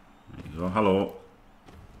 There you go. Hello.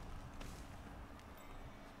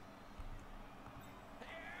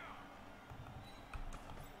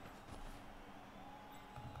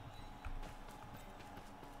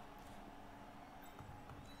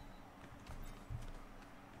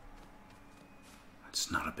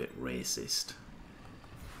 It's not a bit racist.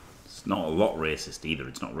 It's not a lot racist either.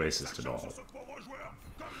 It's not racist at all.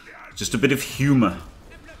 It's just a bit of humour.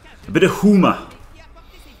 A bit of humour.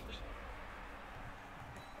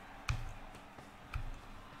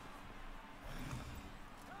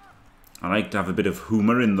 I like to have a bit of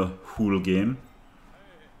humour in the whole game.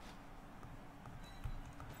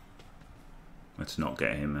 Let's not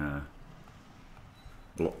get him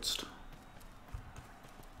blotzed.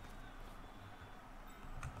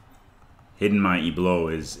 Hidden Mighty Blow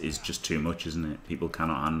is just too much, isn't it? People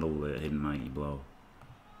cannot handle the Hidden Mighty Blow.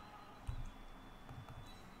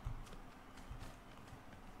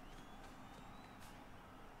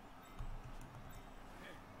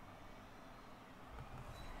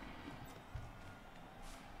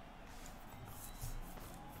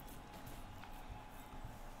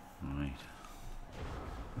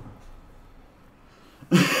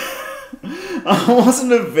 I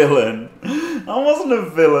wasn't a villain. I wasn't a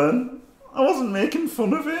villain. I wasn't making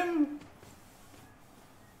fun of him.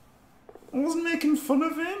 I wasn't making fun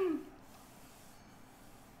of him.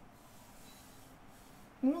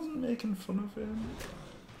 I wasn't making fun of him.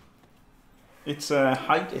 It's a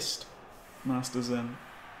heightist, Master Zen.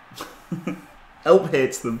 Elp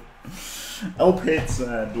hates them. Elp hates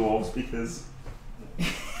dwarves because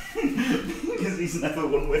he's never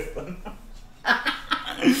won with them.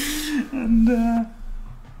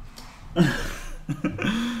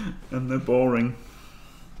 And they're boring.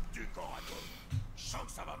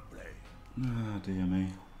 Ah, dear me.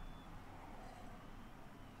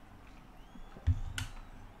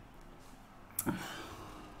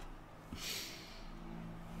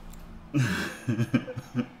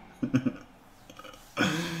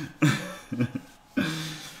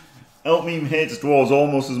 Elp Meme hates dwarves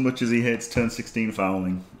almost as much as he hates turn 16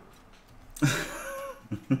 fouling.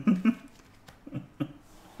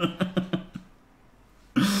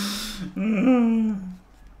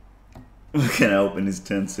 Look at Elp in his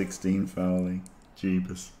turn 16 fouling.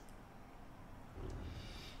 Jeebus.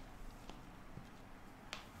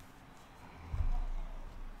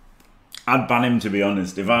 I'd ban him, to be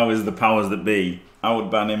honest. If I was the powers that be, I would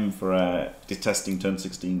ban him for detesting turn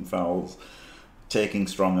 16 fouls, taking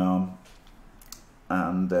strong arm,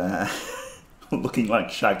 and looking like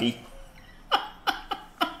Shaggy.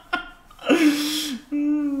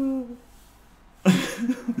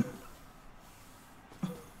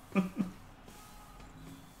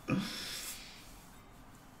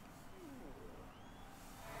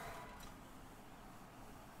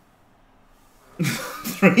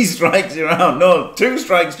 Three strikes, you're out. No, 2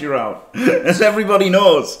 strikes, you're out. As everybody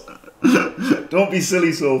knows. Don't be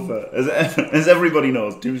silly, Sulfur. As everybody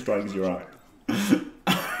knows, 2 strikes, you're out.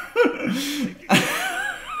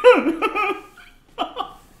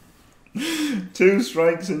 2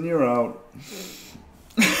 strikes and you're out.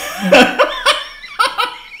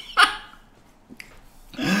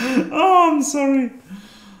 Oh, I'm sorry.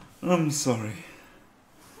 I'm sorry.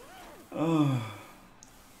 Oh.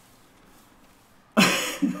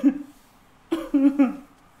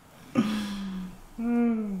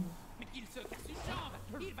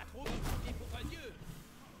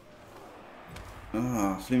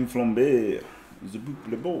 Ah, Flim Flambé, the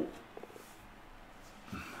boucle beau.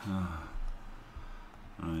 Ah.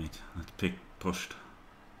 Right, let's pick pushed.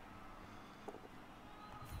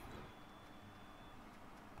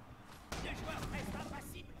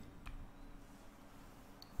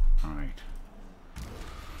 Alright.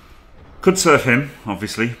 Could surf him,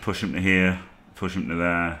 obviously. Push him to here, push him to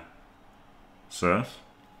there. Surf.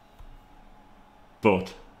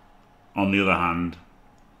 But, on the other hand,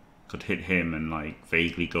 could hit him and like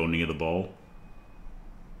vaguely go near the ball.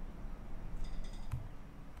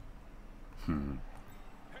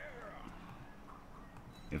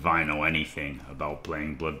 If I know anything about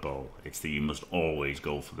playing Blood Bowl, it's that you must always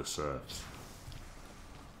go for the serves.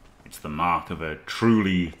 It's the mark of a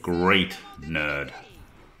truly great nerd.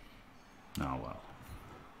 Oh well.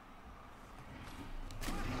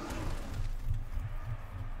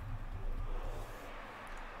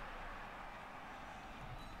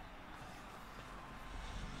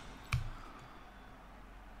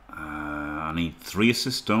 I need 3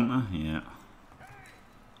 assists, don't I? Yeah.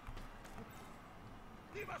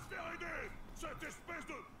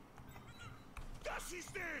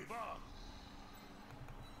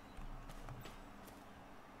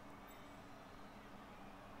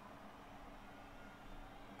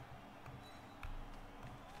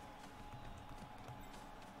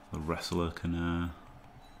 The wrestler can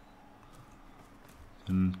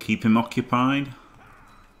keep him occupied.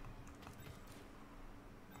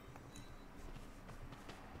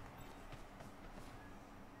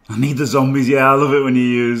 I need the zombies. Yeah, I love it when you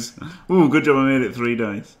use. Ooh, good job! I made it 3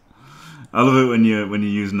 dice. I love it when you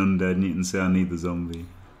use an undead and you can say I need the zombie.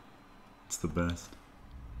 It's the best.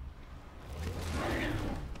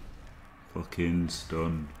 Fucking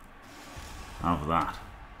stunned. Have that.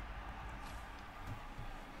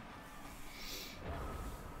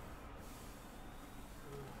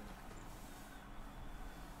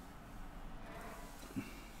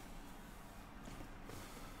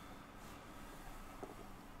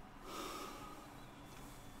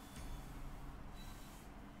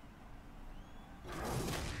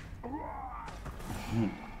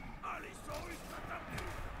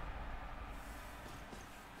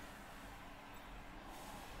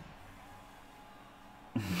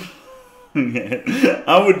 Yeah.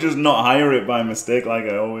 I would just not hire it by mistake like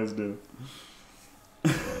I always do.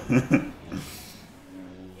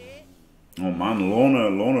 Oh man, Lorna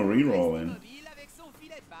rerolling.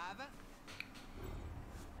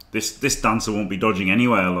 This dancer won't be dodging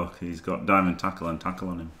anywhere, look. He's got diamond tackle and tackle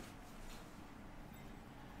on him.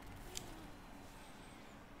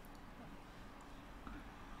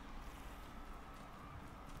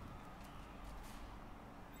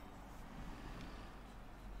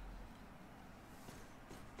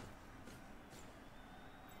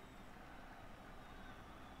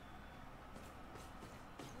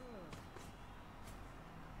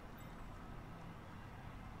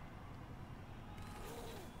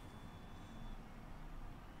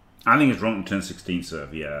 I think it's wrong to turn 16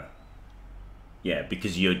 serve, yeah. Yeah,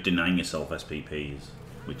 because you're denying yourself SPPs,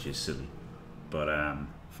 which is silly. But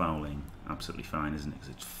fouling, absolutely fine, isn't it?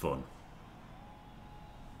 Because it's fun.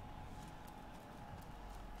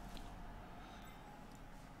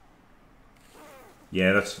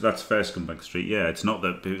 Yeah, that's fair, Scumbag Street. Yeah, it's not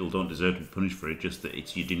that people don't deserve to be punished for it, just that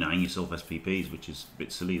it's you're denying yourself SPPs, which is a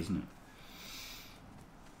bit silly, isn't it?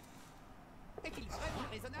 Est-il vraiment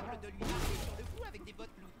raisonnable de lui marcher sur le cou avec des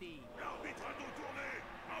bottes cloutées? L'arbitre a dos tourné.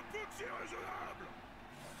 Un peu que c'est raisonnable.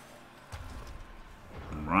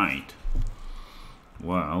 Right.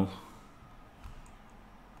 Well.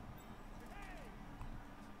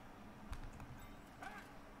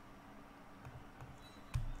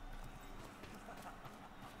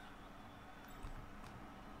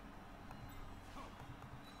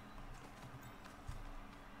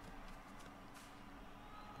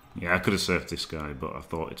 Yeah, I could have surfed this guy, but I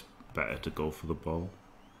thought it's better to go for the ball.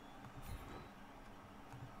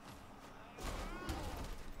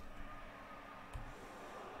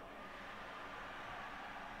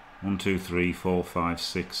 One, two, three, 4, 5,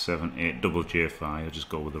 6, 7, 8. Double GFI. I'll just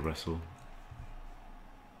go with the wrestle.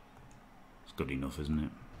 It's good enough, isn't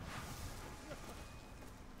it?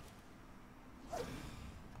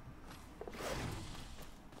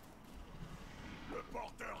 Le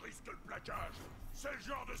porteur risque le plaquage. C'est le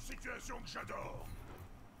genre de situation que j'adore.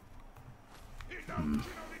 Il n'a aucune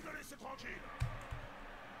envie de le laisser tranquille.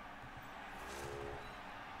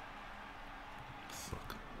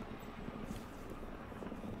 Fuck.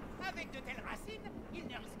 Avec de telles racines, il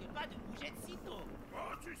ne risque pas de bouger de sitôt.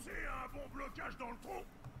 Oh, tu sais, un bon blocage dans le tronc,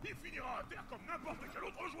 il finira à terre comme n'importe quel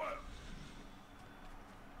autre joueur.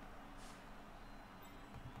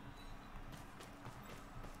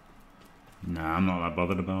 Nah, I'm not that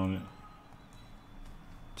bothered about it.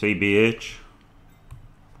 TBH.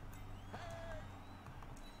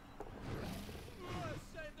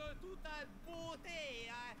 C'est de toute beauté,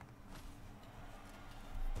 hein?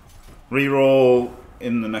 Reroll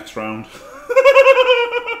in the next round.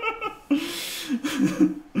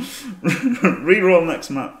 Reroll next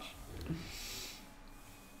match.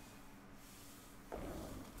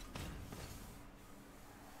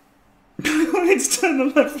 It's turn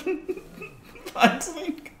 11. Thanks,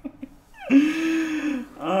 Link.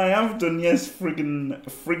 I have done, yes, friggin'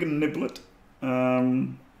 Niblet.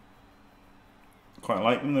 Quite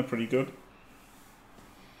like them, they're pretty good.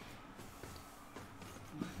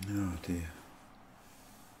 Oh dear.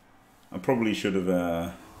 I probably should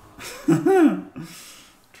have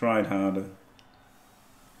tried harder.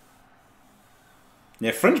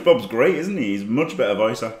 Yeah, French Bob's great, isn't he? He's much better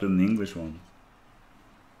voice actor than the English one.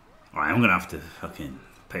 Alright, I'm gonna have to fucking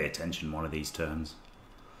pay attention one of these turns.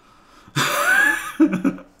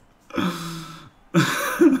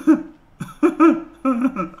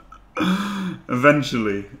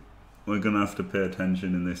 Eventually, we're gonna have to pay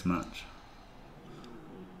attention in this match.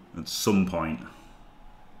 At some point.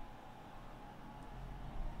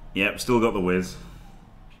 Yep, still got the whiz.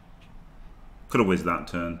 Could have whizzed that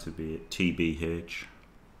turn to be at TBH.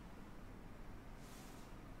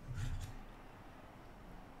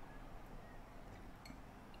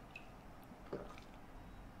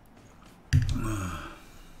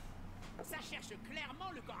 Ça cherche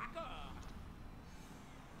clairement le corps à corps.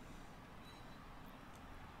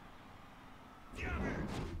 Bien vu.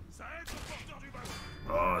 Ça aide le porteur du ballon.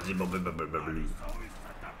 Oh, c'est bon,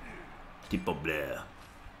 petit Blair.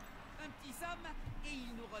 Un petit somme et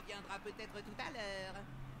il nous reviendra peut-être tout à l'heure.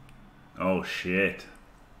 Oh shit.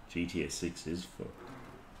 GTA 6 is fucked.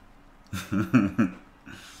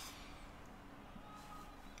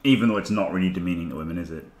 Even though it's not really demeaning to women,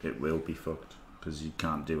 is it? It will be fucked. Because you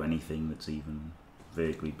can't do anything that's even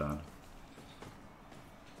vaguely bad.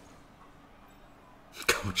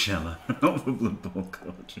 Coachella. Not for Blood Bowl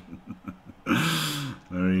coaching.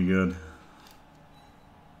 Very good.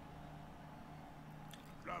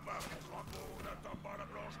 La barre du drapeau n'atteint pas la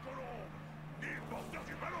blanche colombe, ni le porteur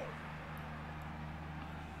du ballon.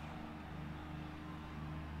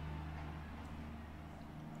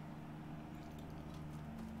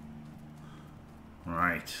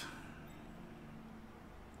 Right.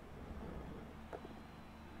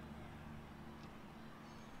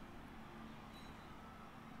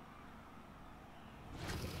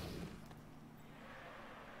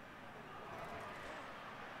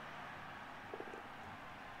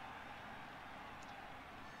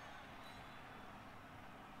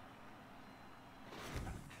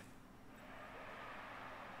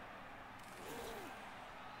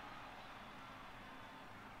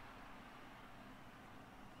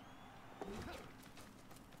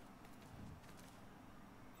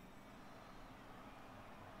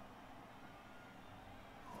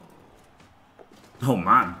 Oh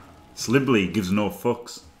man, Slibley gives no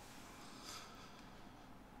fucks.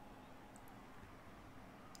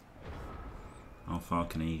 How far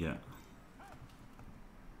can he get?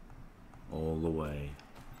 All the way.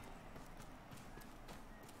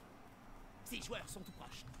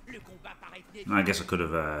 I guess I could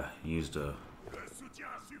have used a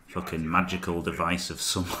fucking magical device of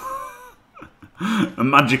some a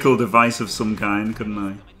magical device of some kind, couldn't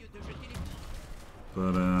I?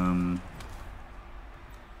 But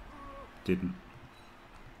didn't.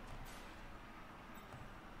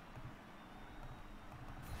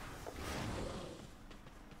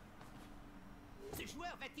 Ce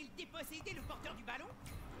joueur va-t-il déposséder le porteur du ballon?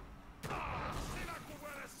 Ah, c'est là qu'on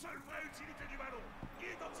voit la seule vraie utilité du ballon.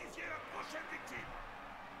 Identifier la prochaine victime.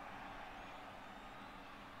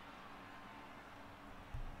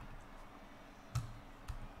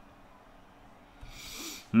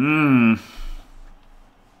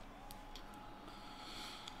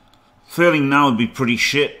 Failing now would be pretty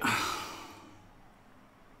shit.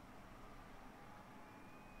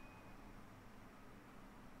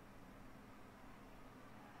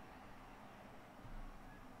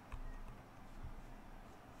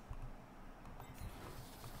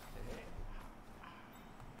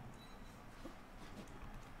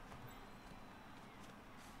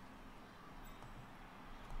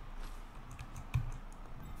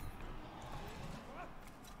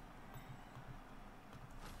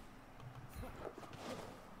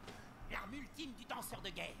 L'arme ultime du danseur de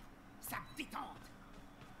guerre. Sa détente.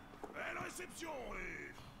 Belle réception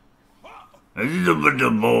et... Ah, A little bit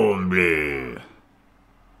of bombly.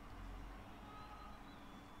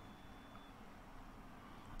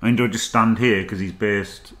 I mean, do I just stand here because he's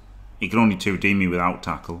based? He can only 2D me without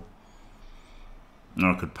tackle.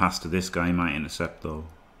 Or I could pass to this guy, he might intercept though.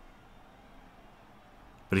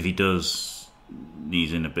 But if he does,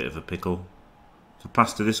 he's in a bit of a pickle. So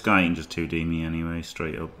pass to this guy and just 2D me anyway,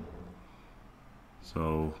 straight up.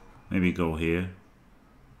 So maybe go here.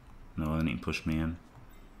 No, then he can push me in.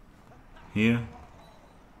 Here.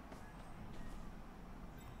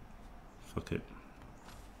 Fuck it.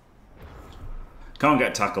 Can't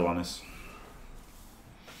get a tackle on us.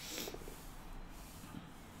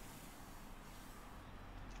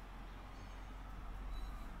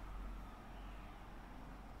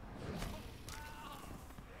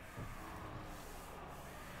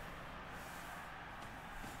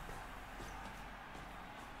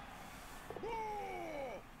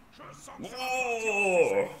 je sens que ça va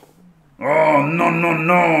Oh, oh non, non,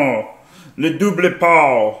 non. Le double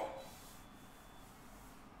pas.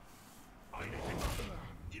 Ah, il était parti.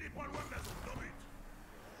 Il est pas loin de la zone d'en but.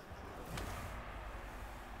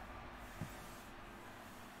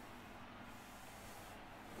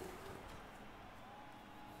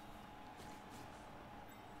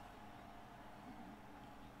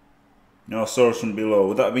 No, source from below.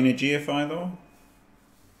 Would that have been a GFI though?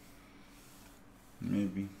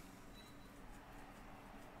 Maybe.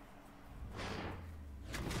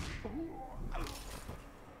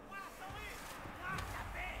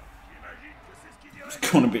 J'imagine que c'est ce qu'il dirait. It's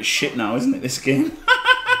going a bit shit now, isn't it, this game?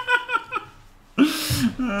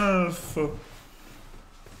 Oh, fuck.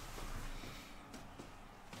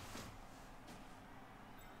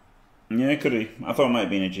 Yeah, could he? I thought it might have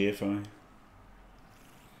been a GFI.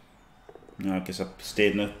 No, I guess I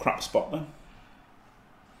stayed in a crap spot then.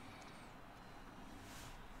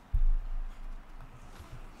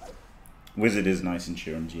 Wizard is nice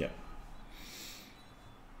insurance, yeah.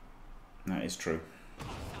 That is true.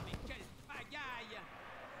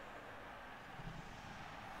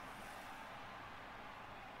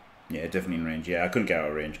 Yeah, definitely in range. Yeah, I couldn't get out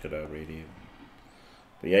of range, could I really?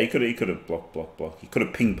 But yeah, he could have block. He could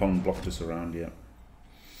have ping pong blocked us around, yeah.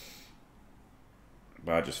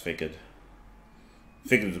 But I just figured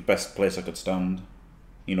it was the best place I could stand,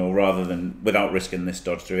 you know, rather than without risking this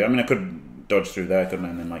dodge through. I mean, I could dodge through there, couldn't I,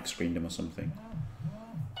 and then like screened him or something.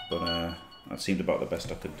 But that seemed about the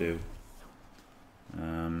best I could do.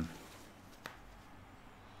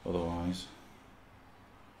 Otherwise.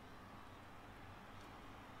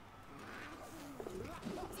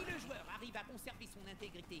 Si le joueur arrive à conserver son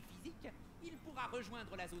intégrité physique, il pourra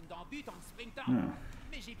rejoindre la zone d'en but en sprintant.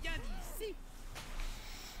 Mais j'ai bien dit si.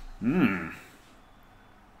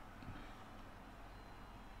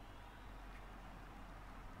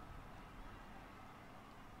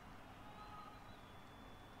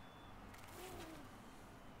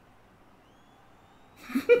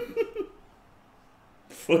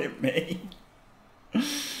 Flip me.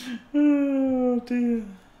 Oh dear.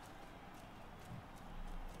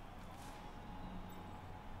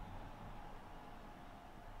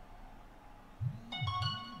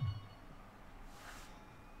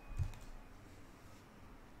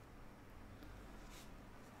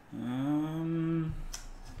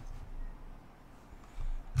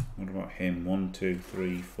 him. 1, 2,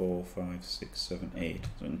 3, 4, 5, 6, 7, 8.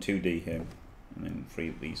 So I can 2D him, and then 3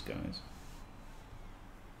 of these guys.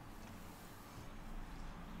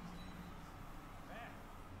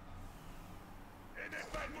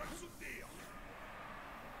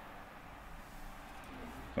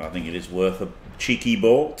 So I think it is worth a cheeky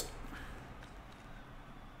bolt.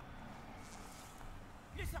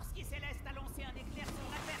 Le sorcier céleste a lancé un éclair sur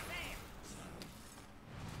l'adversaire.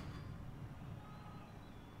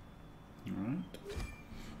 Alright.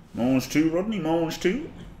 Mange 2, Rodney, mange 2.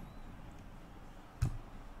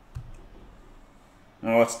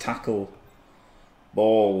 Oh, it's tackle.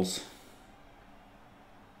 Balls.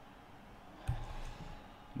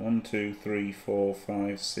 1, 2, 3, 4,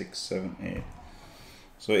 5, 6, 7, 8.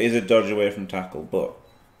 So it is a dodge away from tackle, but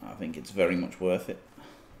I think it's very much worth it.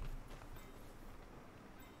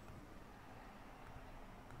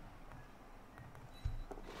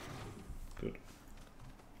 Good.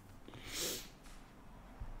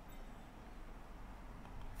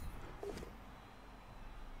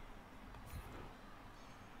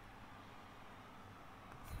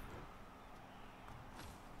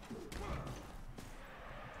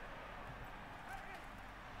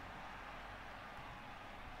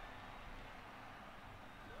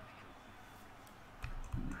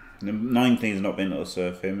 The annoying thing is not being able to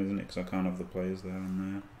surf him, isn't it? Because I can't have the players there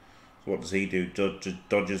and there. So what does he do?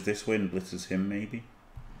 Dodges this way and blitzes him, maybe?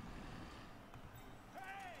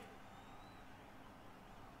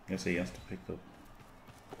 Guess he has to pick up.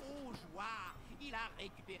 Oh, joie! Il a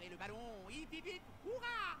récupéré le ballon. Hip hip hip!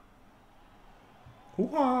 Hurrah!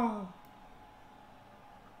 Hoo-ha!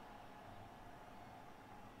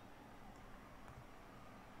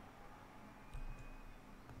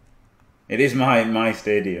 It is my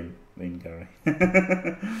stadium, Lean Gary.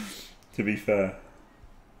 To be fair.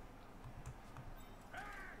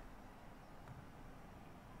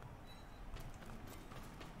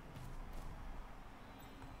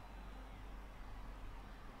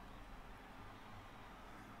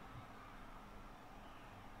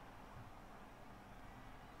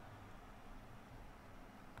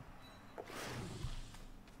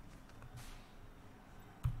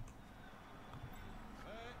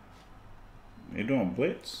 You don't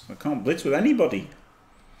blitz. I can't blitz with anybody.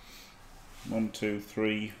 1, 2,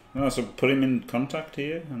 3. Oh, so put him in contact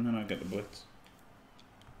here, and then I get the blitz.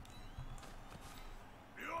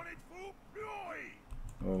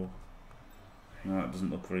 Oh, no, that doesn't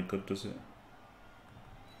look very good, does it?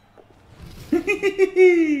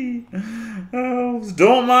 Elves,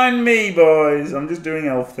 don't mind me, boys. I'm just doing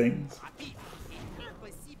elf things.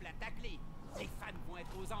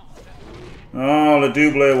 Oh, the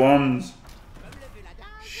double ones.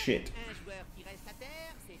 Shit.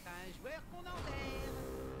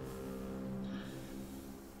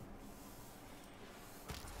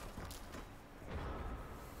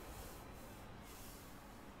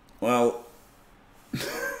 Well,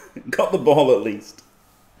 got the ball at least.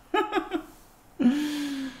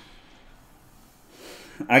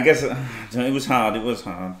 I guess it was hard. It was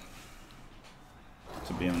hard,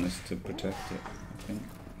 to be honest, to protect it. I think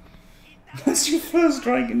that's your first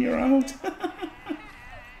strike and you're out.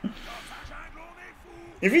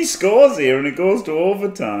 If he scores here and it goes to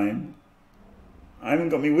overtime, I haven't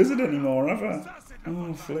got my wizard anymore, have I?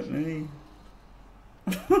 Oh, flip me.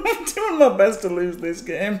 I'm doing my best to lose this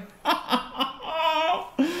game.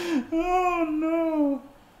 Oh no.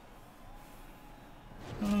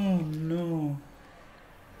 Oh no.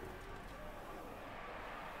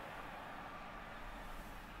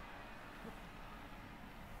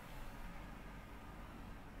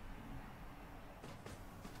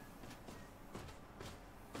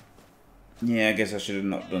 Yeah, I guess I should have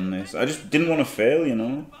not done this. I just didn't want to fail, you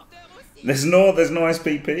know. There's no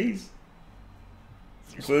SPPs.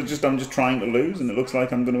 So I'm just trying to lose, and it looks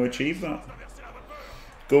like I'm going to achieve that.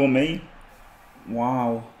 Go me.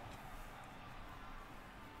 Wow.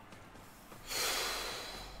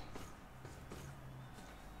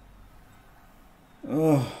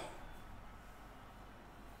 Oh.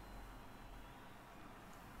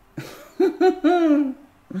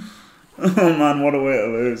 Oh man, what a way to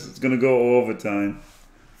lose. It's going to go overtime.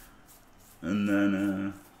 And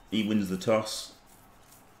then he wins the toss.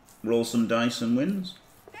 Roll some dice and wins.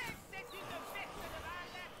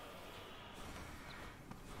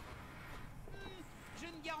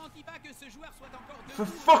 For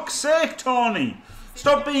fuck's sake, Tony!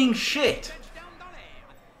 Stop being shit!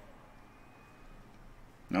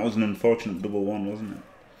 That was an unfortunate double one, wasn't it?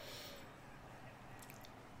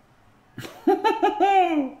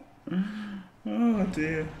 Oh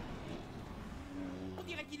dear.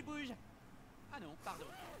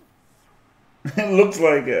 It looks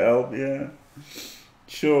like it, Elf, yeah.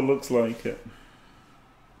 Sure looks like it.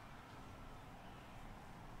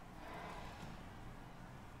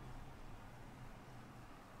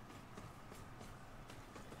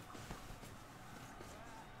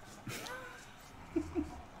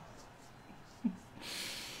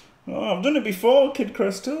 Oh, I've done it before, Kid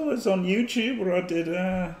Crystal. It's on YouTube where I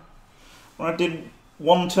did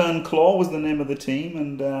One Turn Claw was the name of the team,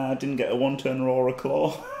 and I didn't get a one turn Aurora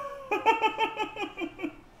Claw.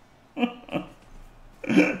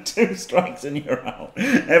 2 strikes and you're out.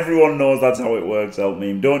 Everyone knows that's how it works, Help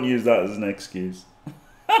Meme. Don't use that as an excuse.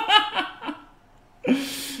 I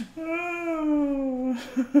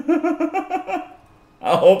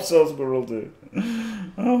hope so, Squirrel Dude.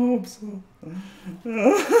 I hope so.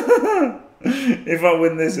 If I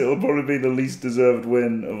win this, it'll probably be the least deserved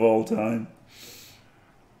win of all time.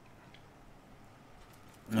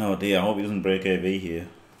 Oh dear, I hope he doesn't break AV here.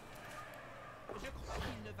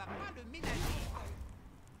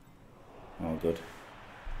 Oh, good.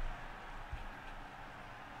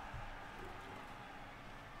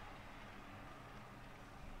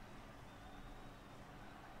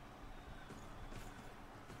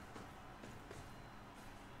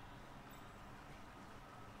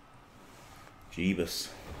 Jeebus.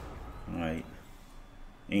 Right.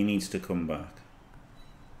 He needs to come back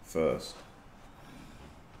first.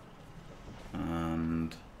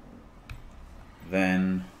 And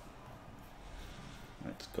then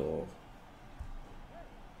let's go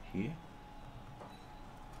here.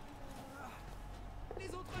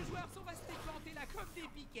 Les autres joueurs sont restés plantés là comme des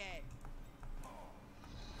piquets.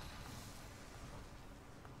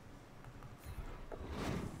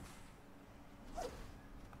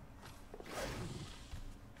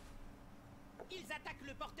 Ils attaquent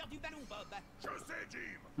le porteur du ballon, Bob. Je sais,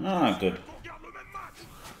 Jim. Ah, good. On regarde le même match.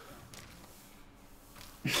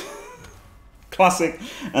 Classic.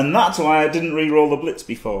 And that's why I didn't re-roll the blitz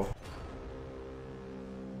before.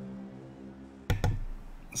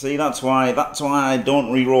 See, that's why I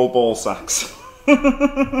don't re-roll ball sacks.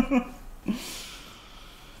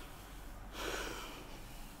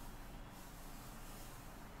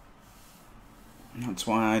 That's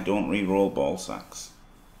why I don't re-roll ball sacks.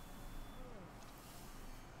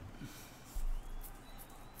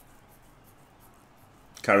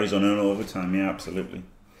 Carries on in overtime, yeah, absolutely.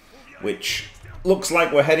 Which looks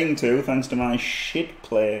like we're heading to, thanks to my shit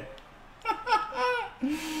play.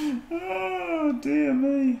 Oh, dear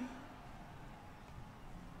me.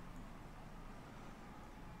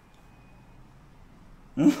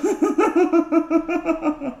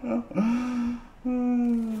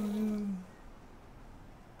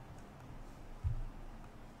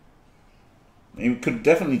 He could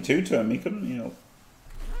definitely two-turn me, couldn't he?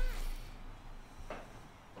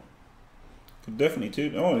 Could definitely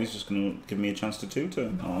two. Oh, he's just going to give me a chance to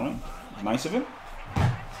two-turn. Alright. Nice of him.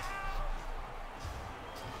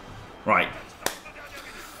 Right.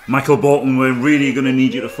 Michael Bolton, we're really going to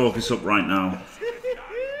need you to focus up right now.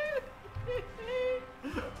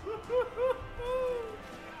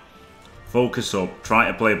 Focus up.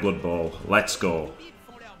 Try to play Blood Bowl. Let's go.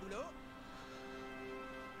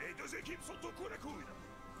 Les deux équipes sont au coude à coude.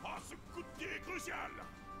 Ah, ce coup de pied est crucial.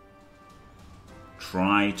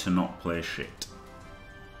 Try to not play shit.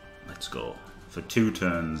 Let's go. For 2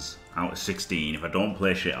 turns out of 16. If I don't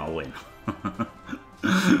play shit, I'll win.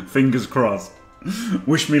 Fingers crossed.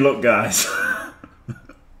 Wish me luck, guys.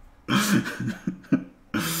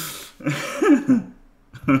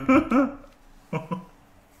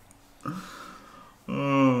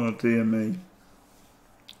 Oh, dear me.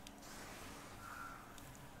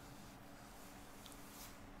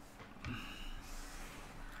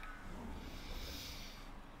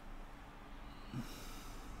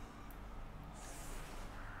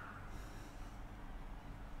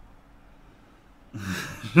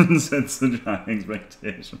 Set such high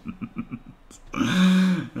expectations.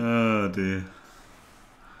 Oh dear.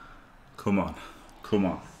 Come on. Come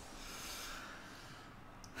on.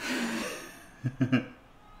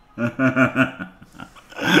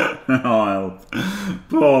 Oh, Elf.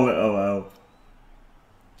 Poor little Elf.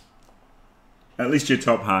 At least you're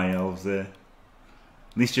top high, Elves, there.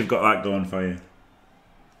 At least you've got that going for you.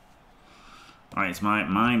 Alright, it's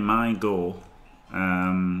my go.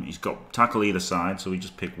 He's got tackle either side, so we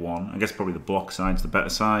just pick one. I guess probably the block side's the better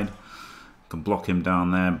side. Can block him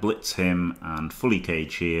down there, blitz him, and fully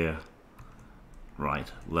cage here.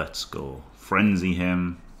 Right, let's go. Frenzy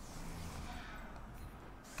him.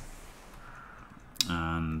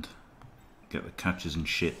 And get the catches and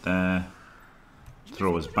shit there.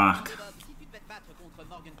 Throw us back. J'ai pas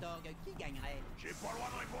le droit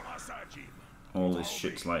de répondre à ça, Jim. All this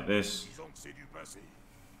shit's like this. Disons que c'est du passé.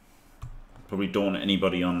 Probably don't want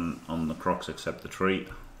anybody on the crocs except the tree.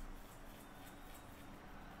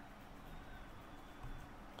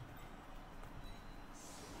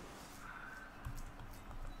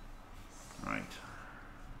 Right.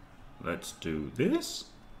 Let's do this.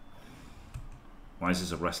 Why is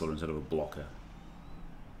this a wrestler instead of a blocker?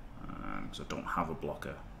 Because I don't have a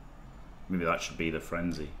blocker. Maybe that should be the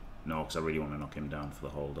frenzy. No, because I really want to knock him down for the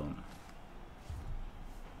hold, don't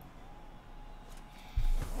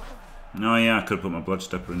I? No, yeah, I could have put my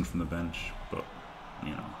Bloodstepper in from the bench, but,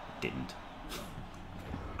 you know, didn't.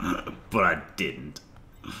 But I didn't.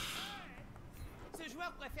 Ce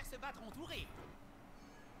joueur préfère se battre entouré.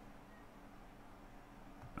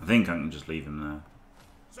 I think I can just leave him there.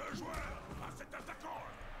 Ce joueur, à cet attaquant,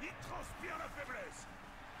 il transpire la faiblesse.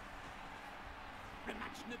 Le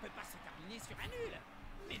match ne peut pas se terminer sur un nul.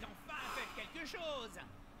 Mais enfin, faites quelque chose.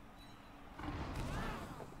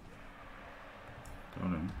 Got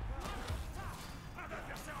him. Un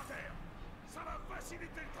adversaire à terre. Ça va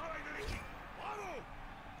faciliter le travail de l'équipe. Bravo.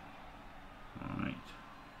 Alright.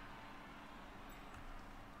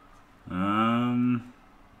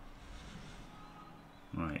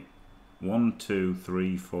 Right. 1, 2,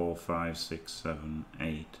 3, 4, 5, 6, 7,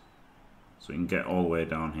 8. So we can get all the way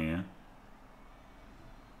down here.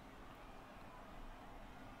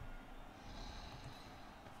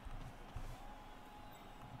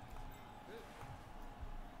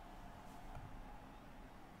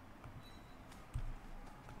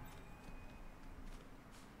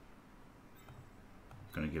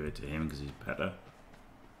 Gonna give it to him because he's better.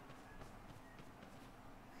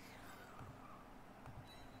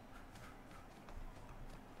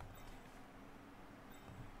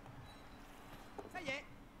 Ça y est,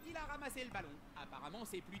 il a ramassé le ballon. Apparemment,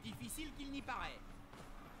 c'est plus difficile qu'il n'y paraît.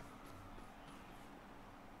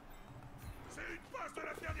 C'est une passe de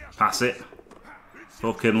la dernière. Pass it.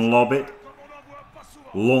 Fucking lob it. Comme on en voit pas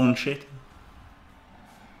souvent. Launch it.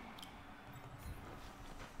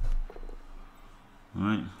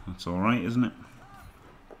 Right, that's alright, isn't it?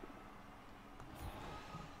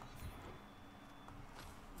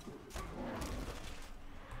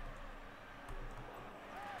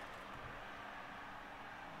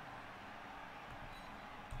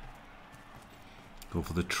 Go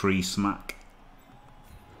for the tree smack.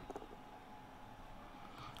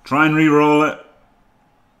 Try and re-roll it.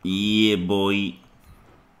 Yeah, boy.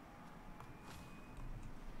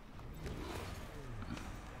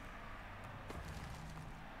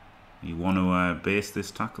 You want to base this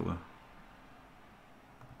tackler?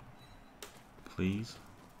 Please.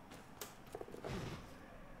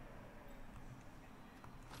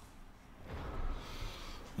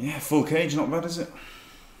 Yeah, full cage, not bad, is it?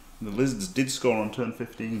 The Lizards did score on turn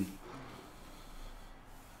 15.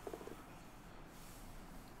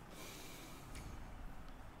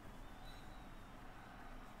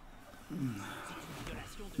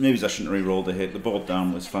 Maybe I shouldn't have re-rolled the hit. The ball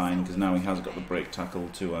down was fine because now he has got the break tackle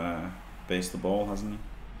to base the ball, hasn't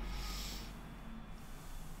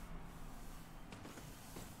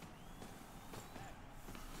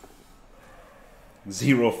he?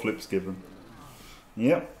 0 flips given.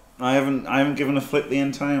 Yep, I haven't given a flip the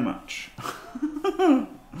entire match.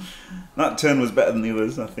 That turn was better than the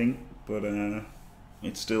others, I think, but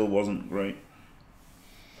it still wasn't great.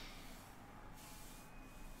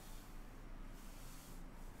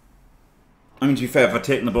 I mean, to be fair, if I'd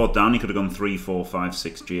taken the board down, he could have gone 3, 4, 5,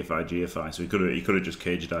 6 GFI, GFI, so he could have just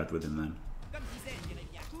cage died with him then.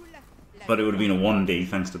 But it would have been a 1D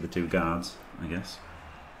thanks to the 2 guards, I guess.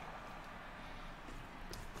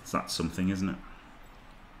 So that's something, isn't it?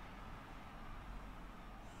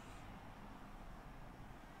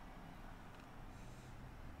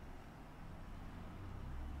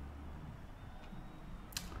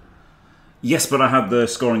 Yes, but I had the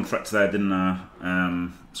scoring threats there, didn't I?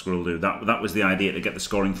 Squirrel do. That was the idea, to get the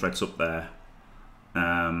scoring threats up there.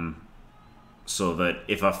 So that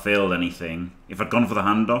if I failed anything, if I'd gone for the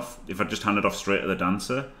handoff, if I'd just handed off straight to the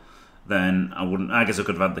dancer, then I wouldn't. I guess I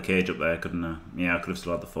could have had the cage up there, couldn't I? Yeah, I could have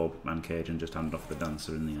still had the 4-man cage and just handed off the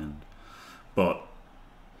dancer in the end. But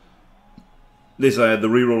this, I had the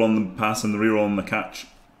reroll on the pass and the reroll on the catch.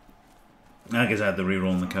 I guess I had the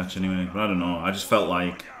reroll on the catch anyway. But I don't know. I just felt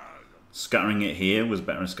like scattering it here was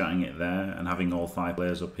better than scattering it there, and having all 5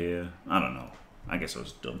 players up here. I don't know. I guess I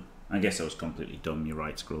was dumb. I guess I was completely dumb. You're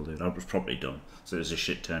right, Scroll Dude. I was probably dumb. So it was a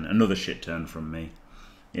shit turn. Another shit turn from me.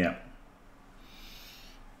 Yeah.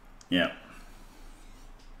 Yeah.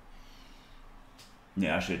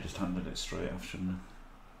 Yeah, I should have just handed it straight off, shouldn't I?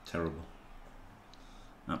 Terrible.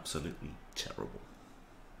 Absolutely terrible.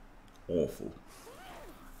 Awful.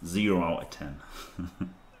 0 out of 10.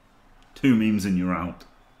 2 memes and you're out.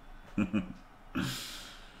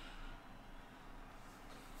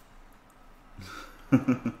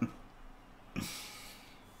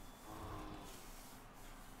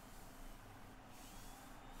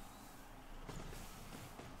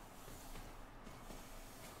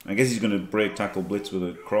 I guess he's going to break tackle blitz with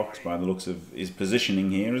a Crocs by the looks of his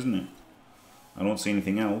positioning here, isn't it? I don't see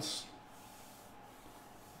anything else.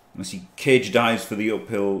 Unless he cage dives for the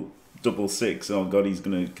uphill double six. Oh god, he's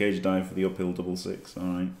going to cage dive for the uphill double six.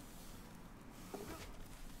 Alright.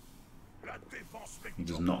 He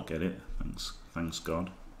does not get it. Thanks God.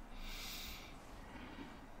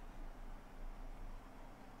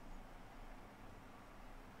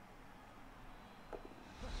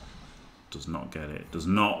 Does not get it. Does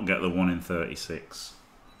not get the 1 in 36.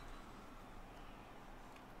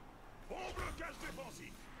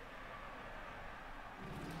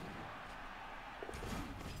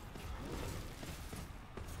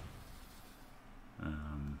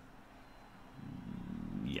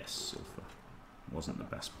 Yes, Sulfur. Wasn't the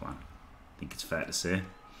best plan. I think it's fair to say.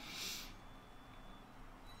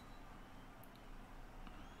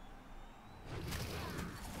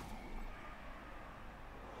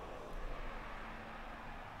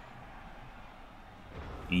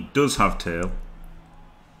 He does have tail.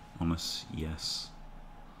 Honest, yes.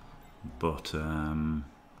 But, oh,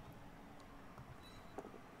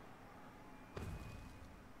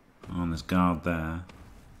 there's guard there.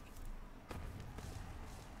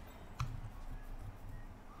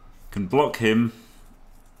 Can block him.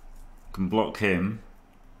 Can block him.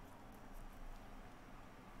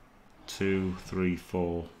 2, 3,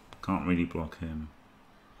 4. Can't really block him.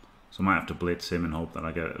 So I might have to blitz him and hope that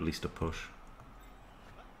I get at least a push.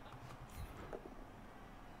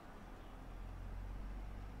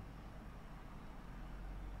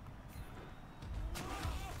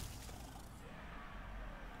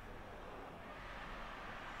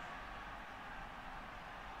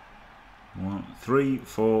 One, 3,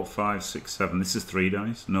 4, 5, 6, 7. This is 3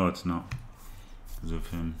 dice. No, it's not. Because of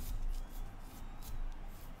him.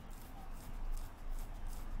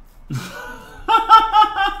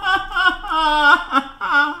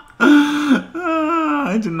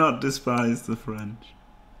 I do not despise the French.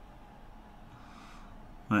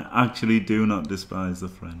 I actually do not despise the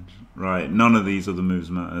French. Right, none of these other moves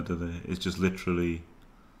matter, do they? It's just literally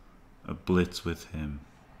a blitz with him.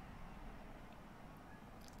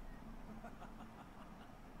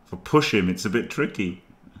 For push him, it's a bit tricky.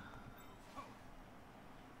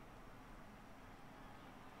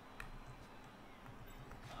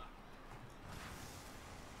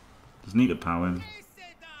 Just need to power him.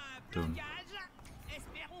 Done.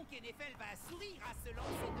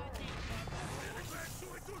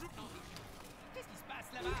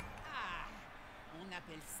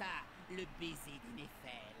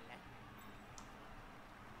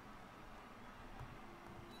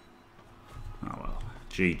 Oh well,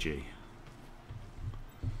 GG.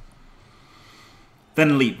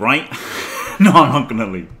 Then leap, right? No, I'm not gonna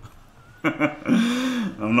leap.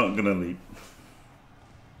 I'm not gonna leap.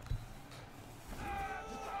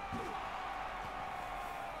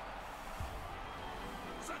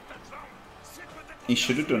 He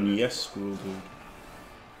should have done yes, Squirrel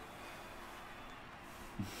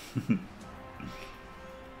Dude.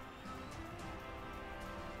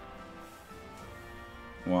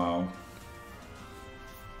 Wow.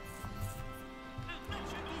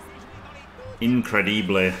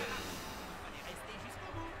 Incredible.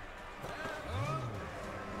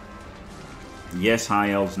 Yes,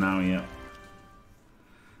 high elves now, yeah.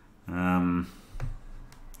 That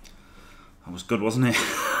was good, wasn't it?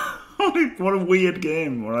 What a weird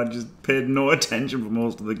game where I just paid no attention for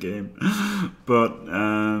most of the game. But,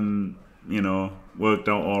 you know, worked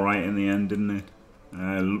out alright in the end, didn't it?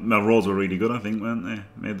 My rolls were really good, I think, weren't they?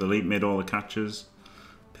 Made the leap, made all the catches,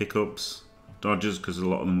 pickups, dodges, because a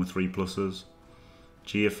lot of them were 3+.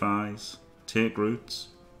 GFIs, take routes.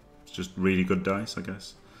 It's just really good dice, I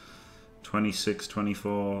guess. 26,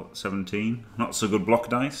 24, 17. Not so good block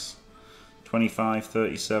dice. 25,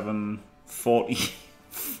 37, 40.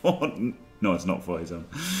 40 no, it's not 47.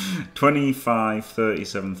 25,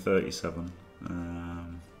 37, 37.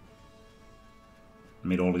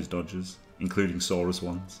 Made all his dodges, including Saurus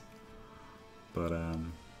ones. But,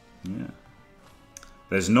 yeah.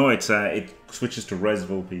 There's no, it switches to res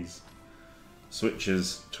Vulpes.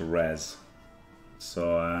 Switches to res.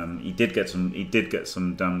 So he did get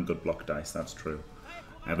some damn good block dice, that's true.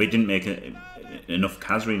 But he didn't make enough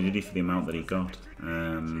Kaz, really, did he, for the amount that he got?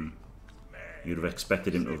 You'd have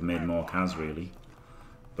expected him to have made more Kaz, really.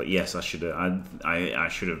 But yes, I should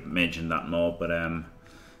have mentioned that more. But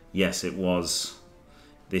yes, it was.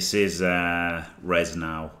 This is res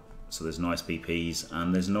now, so there's no SPPs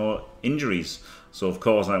and there's no injuries. So of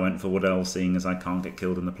course I went for Wood Elves, seeing as I can't get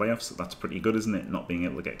killed in the playoffs. That's pretty good, isn't it? Not being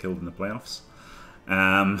able to get killed in the playoffs.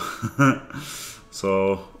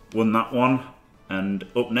 So won that one. And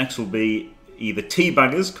up next will be either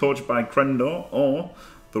Teabaggers, coached by Crendor, or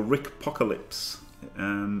the Rickpocalypse,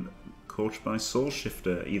 coached by Soul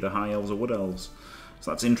Shifter, either High Elves or Wood Elves.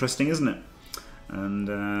 So that's interesting, isn't it? And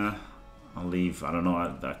I'll leave, I don't know,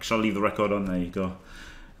 I shall leave the record on. There you go.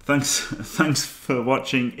 Thanks for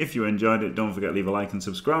watching. If you enjoyed it, don't forget to leave a like and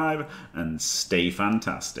subscribe, and stay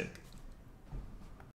fantastic.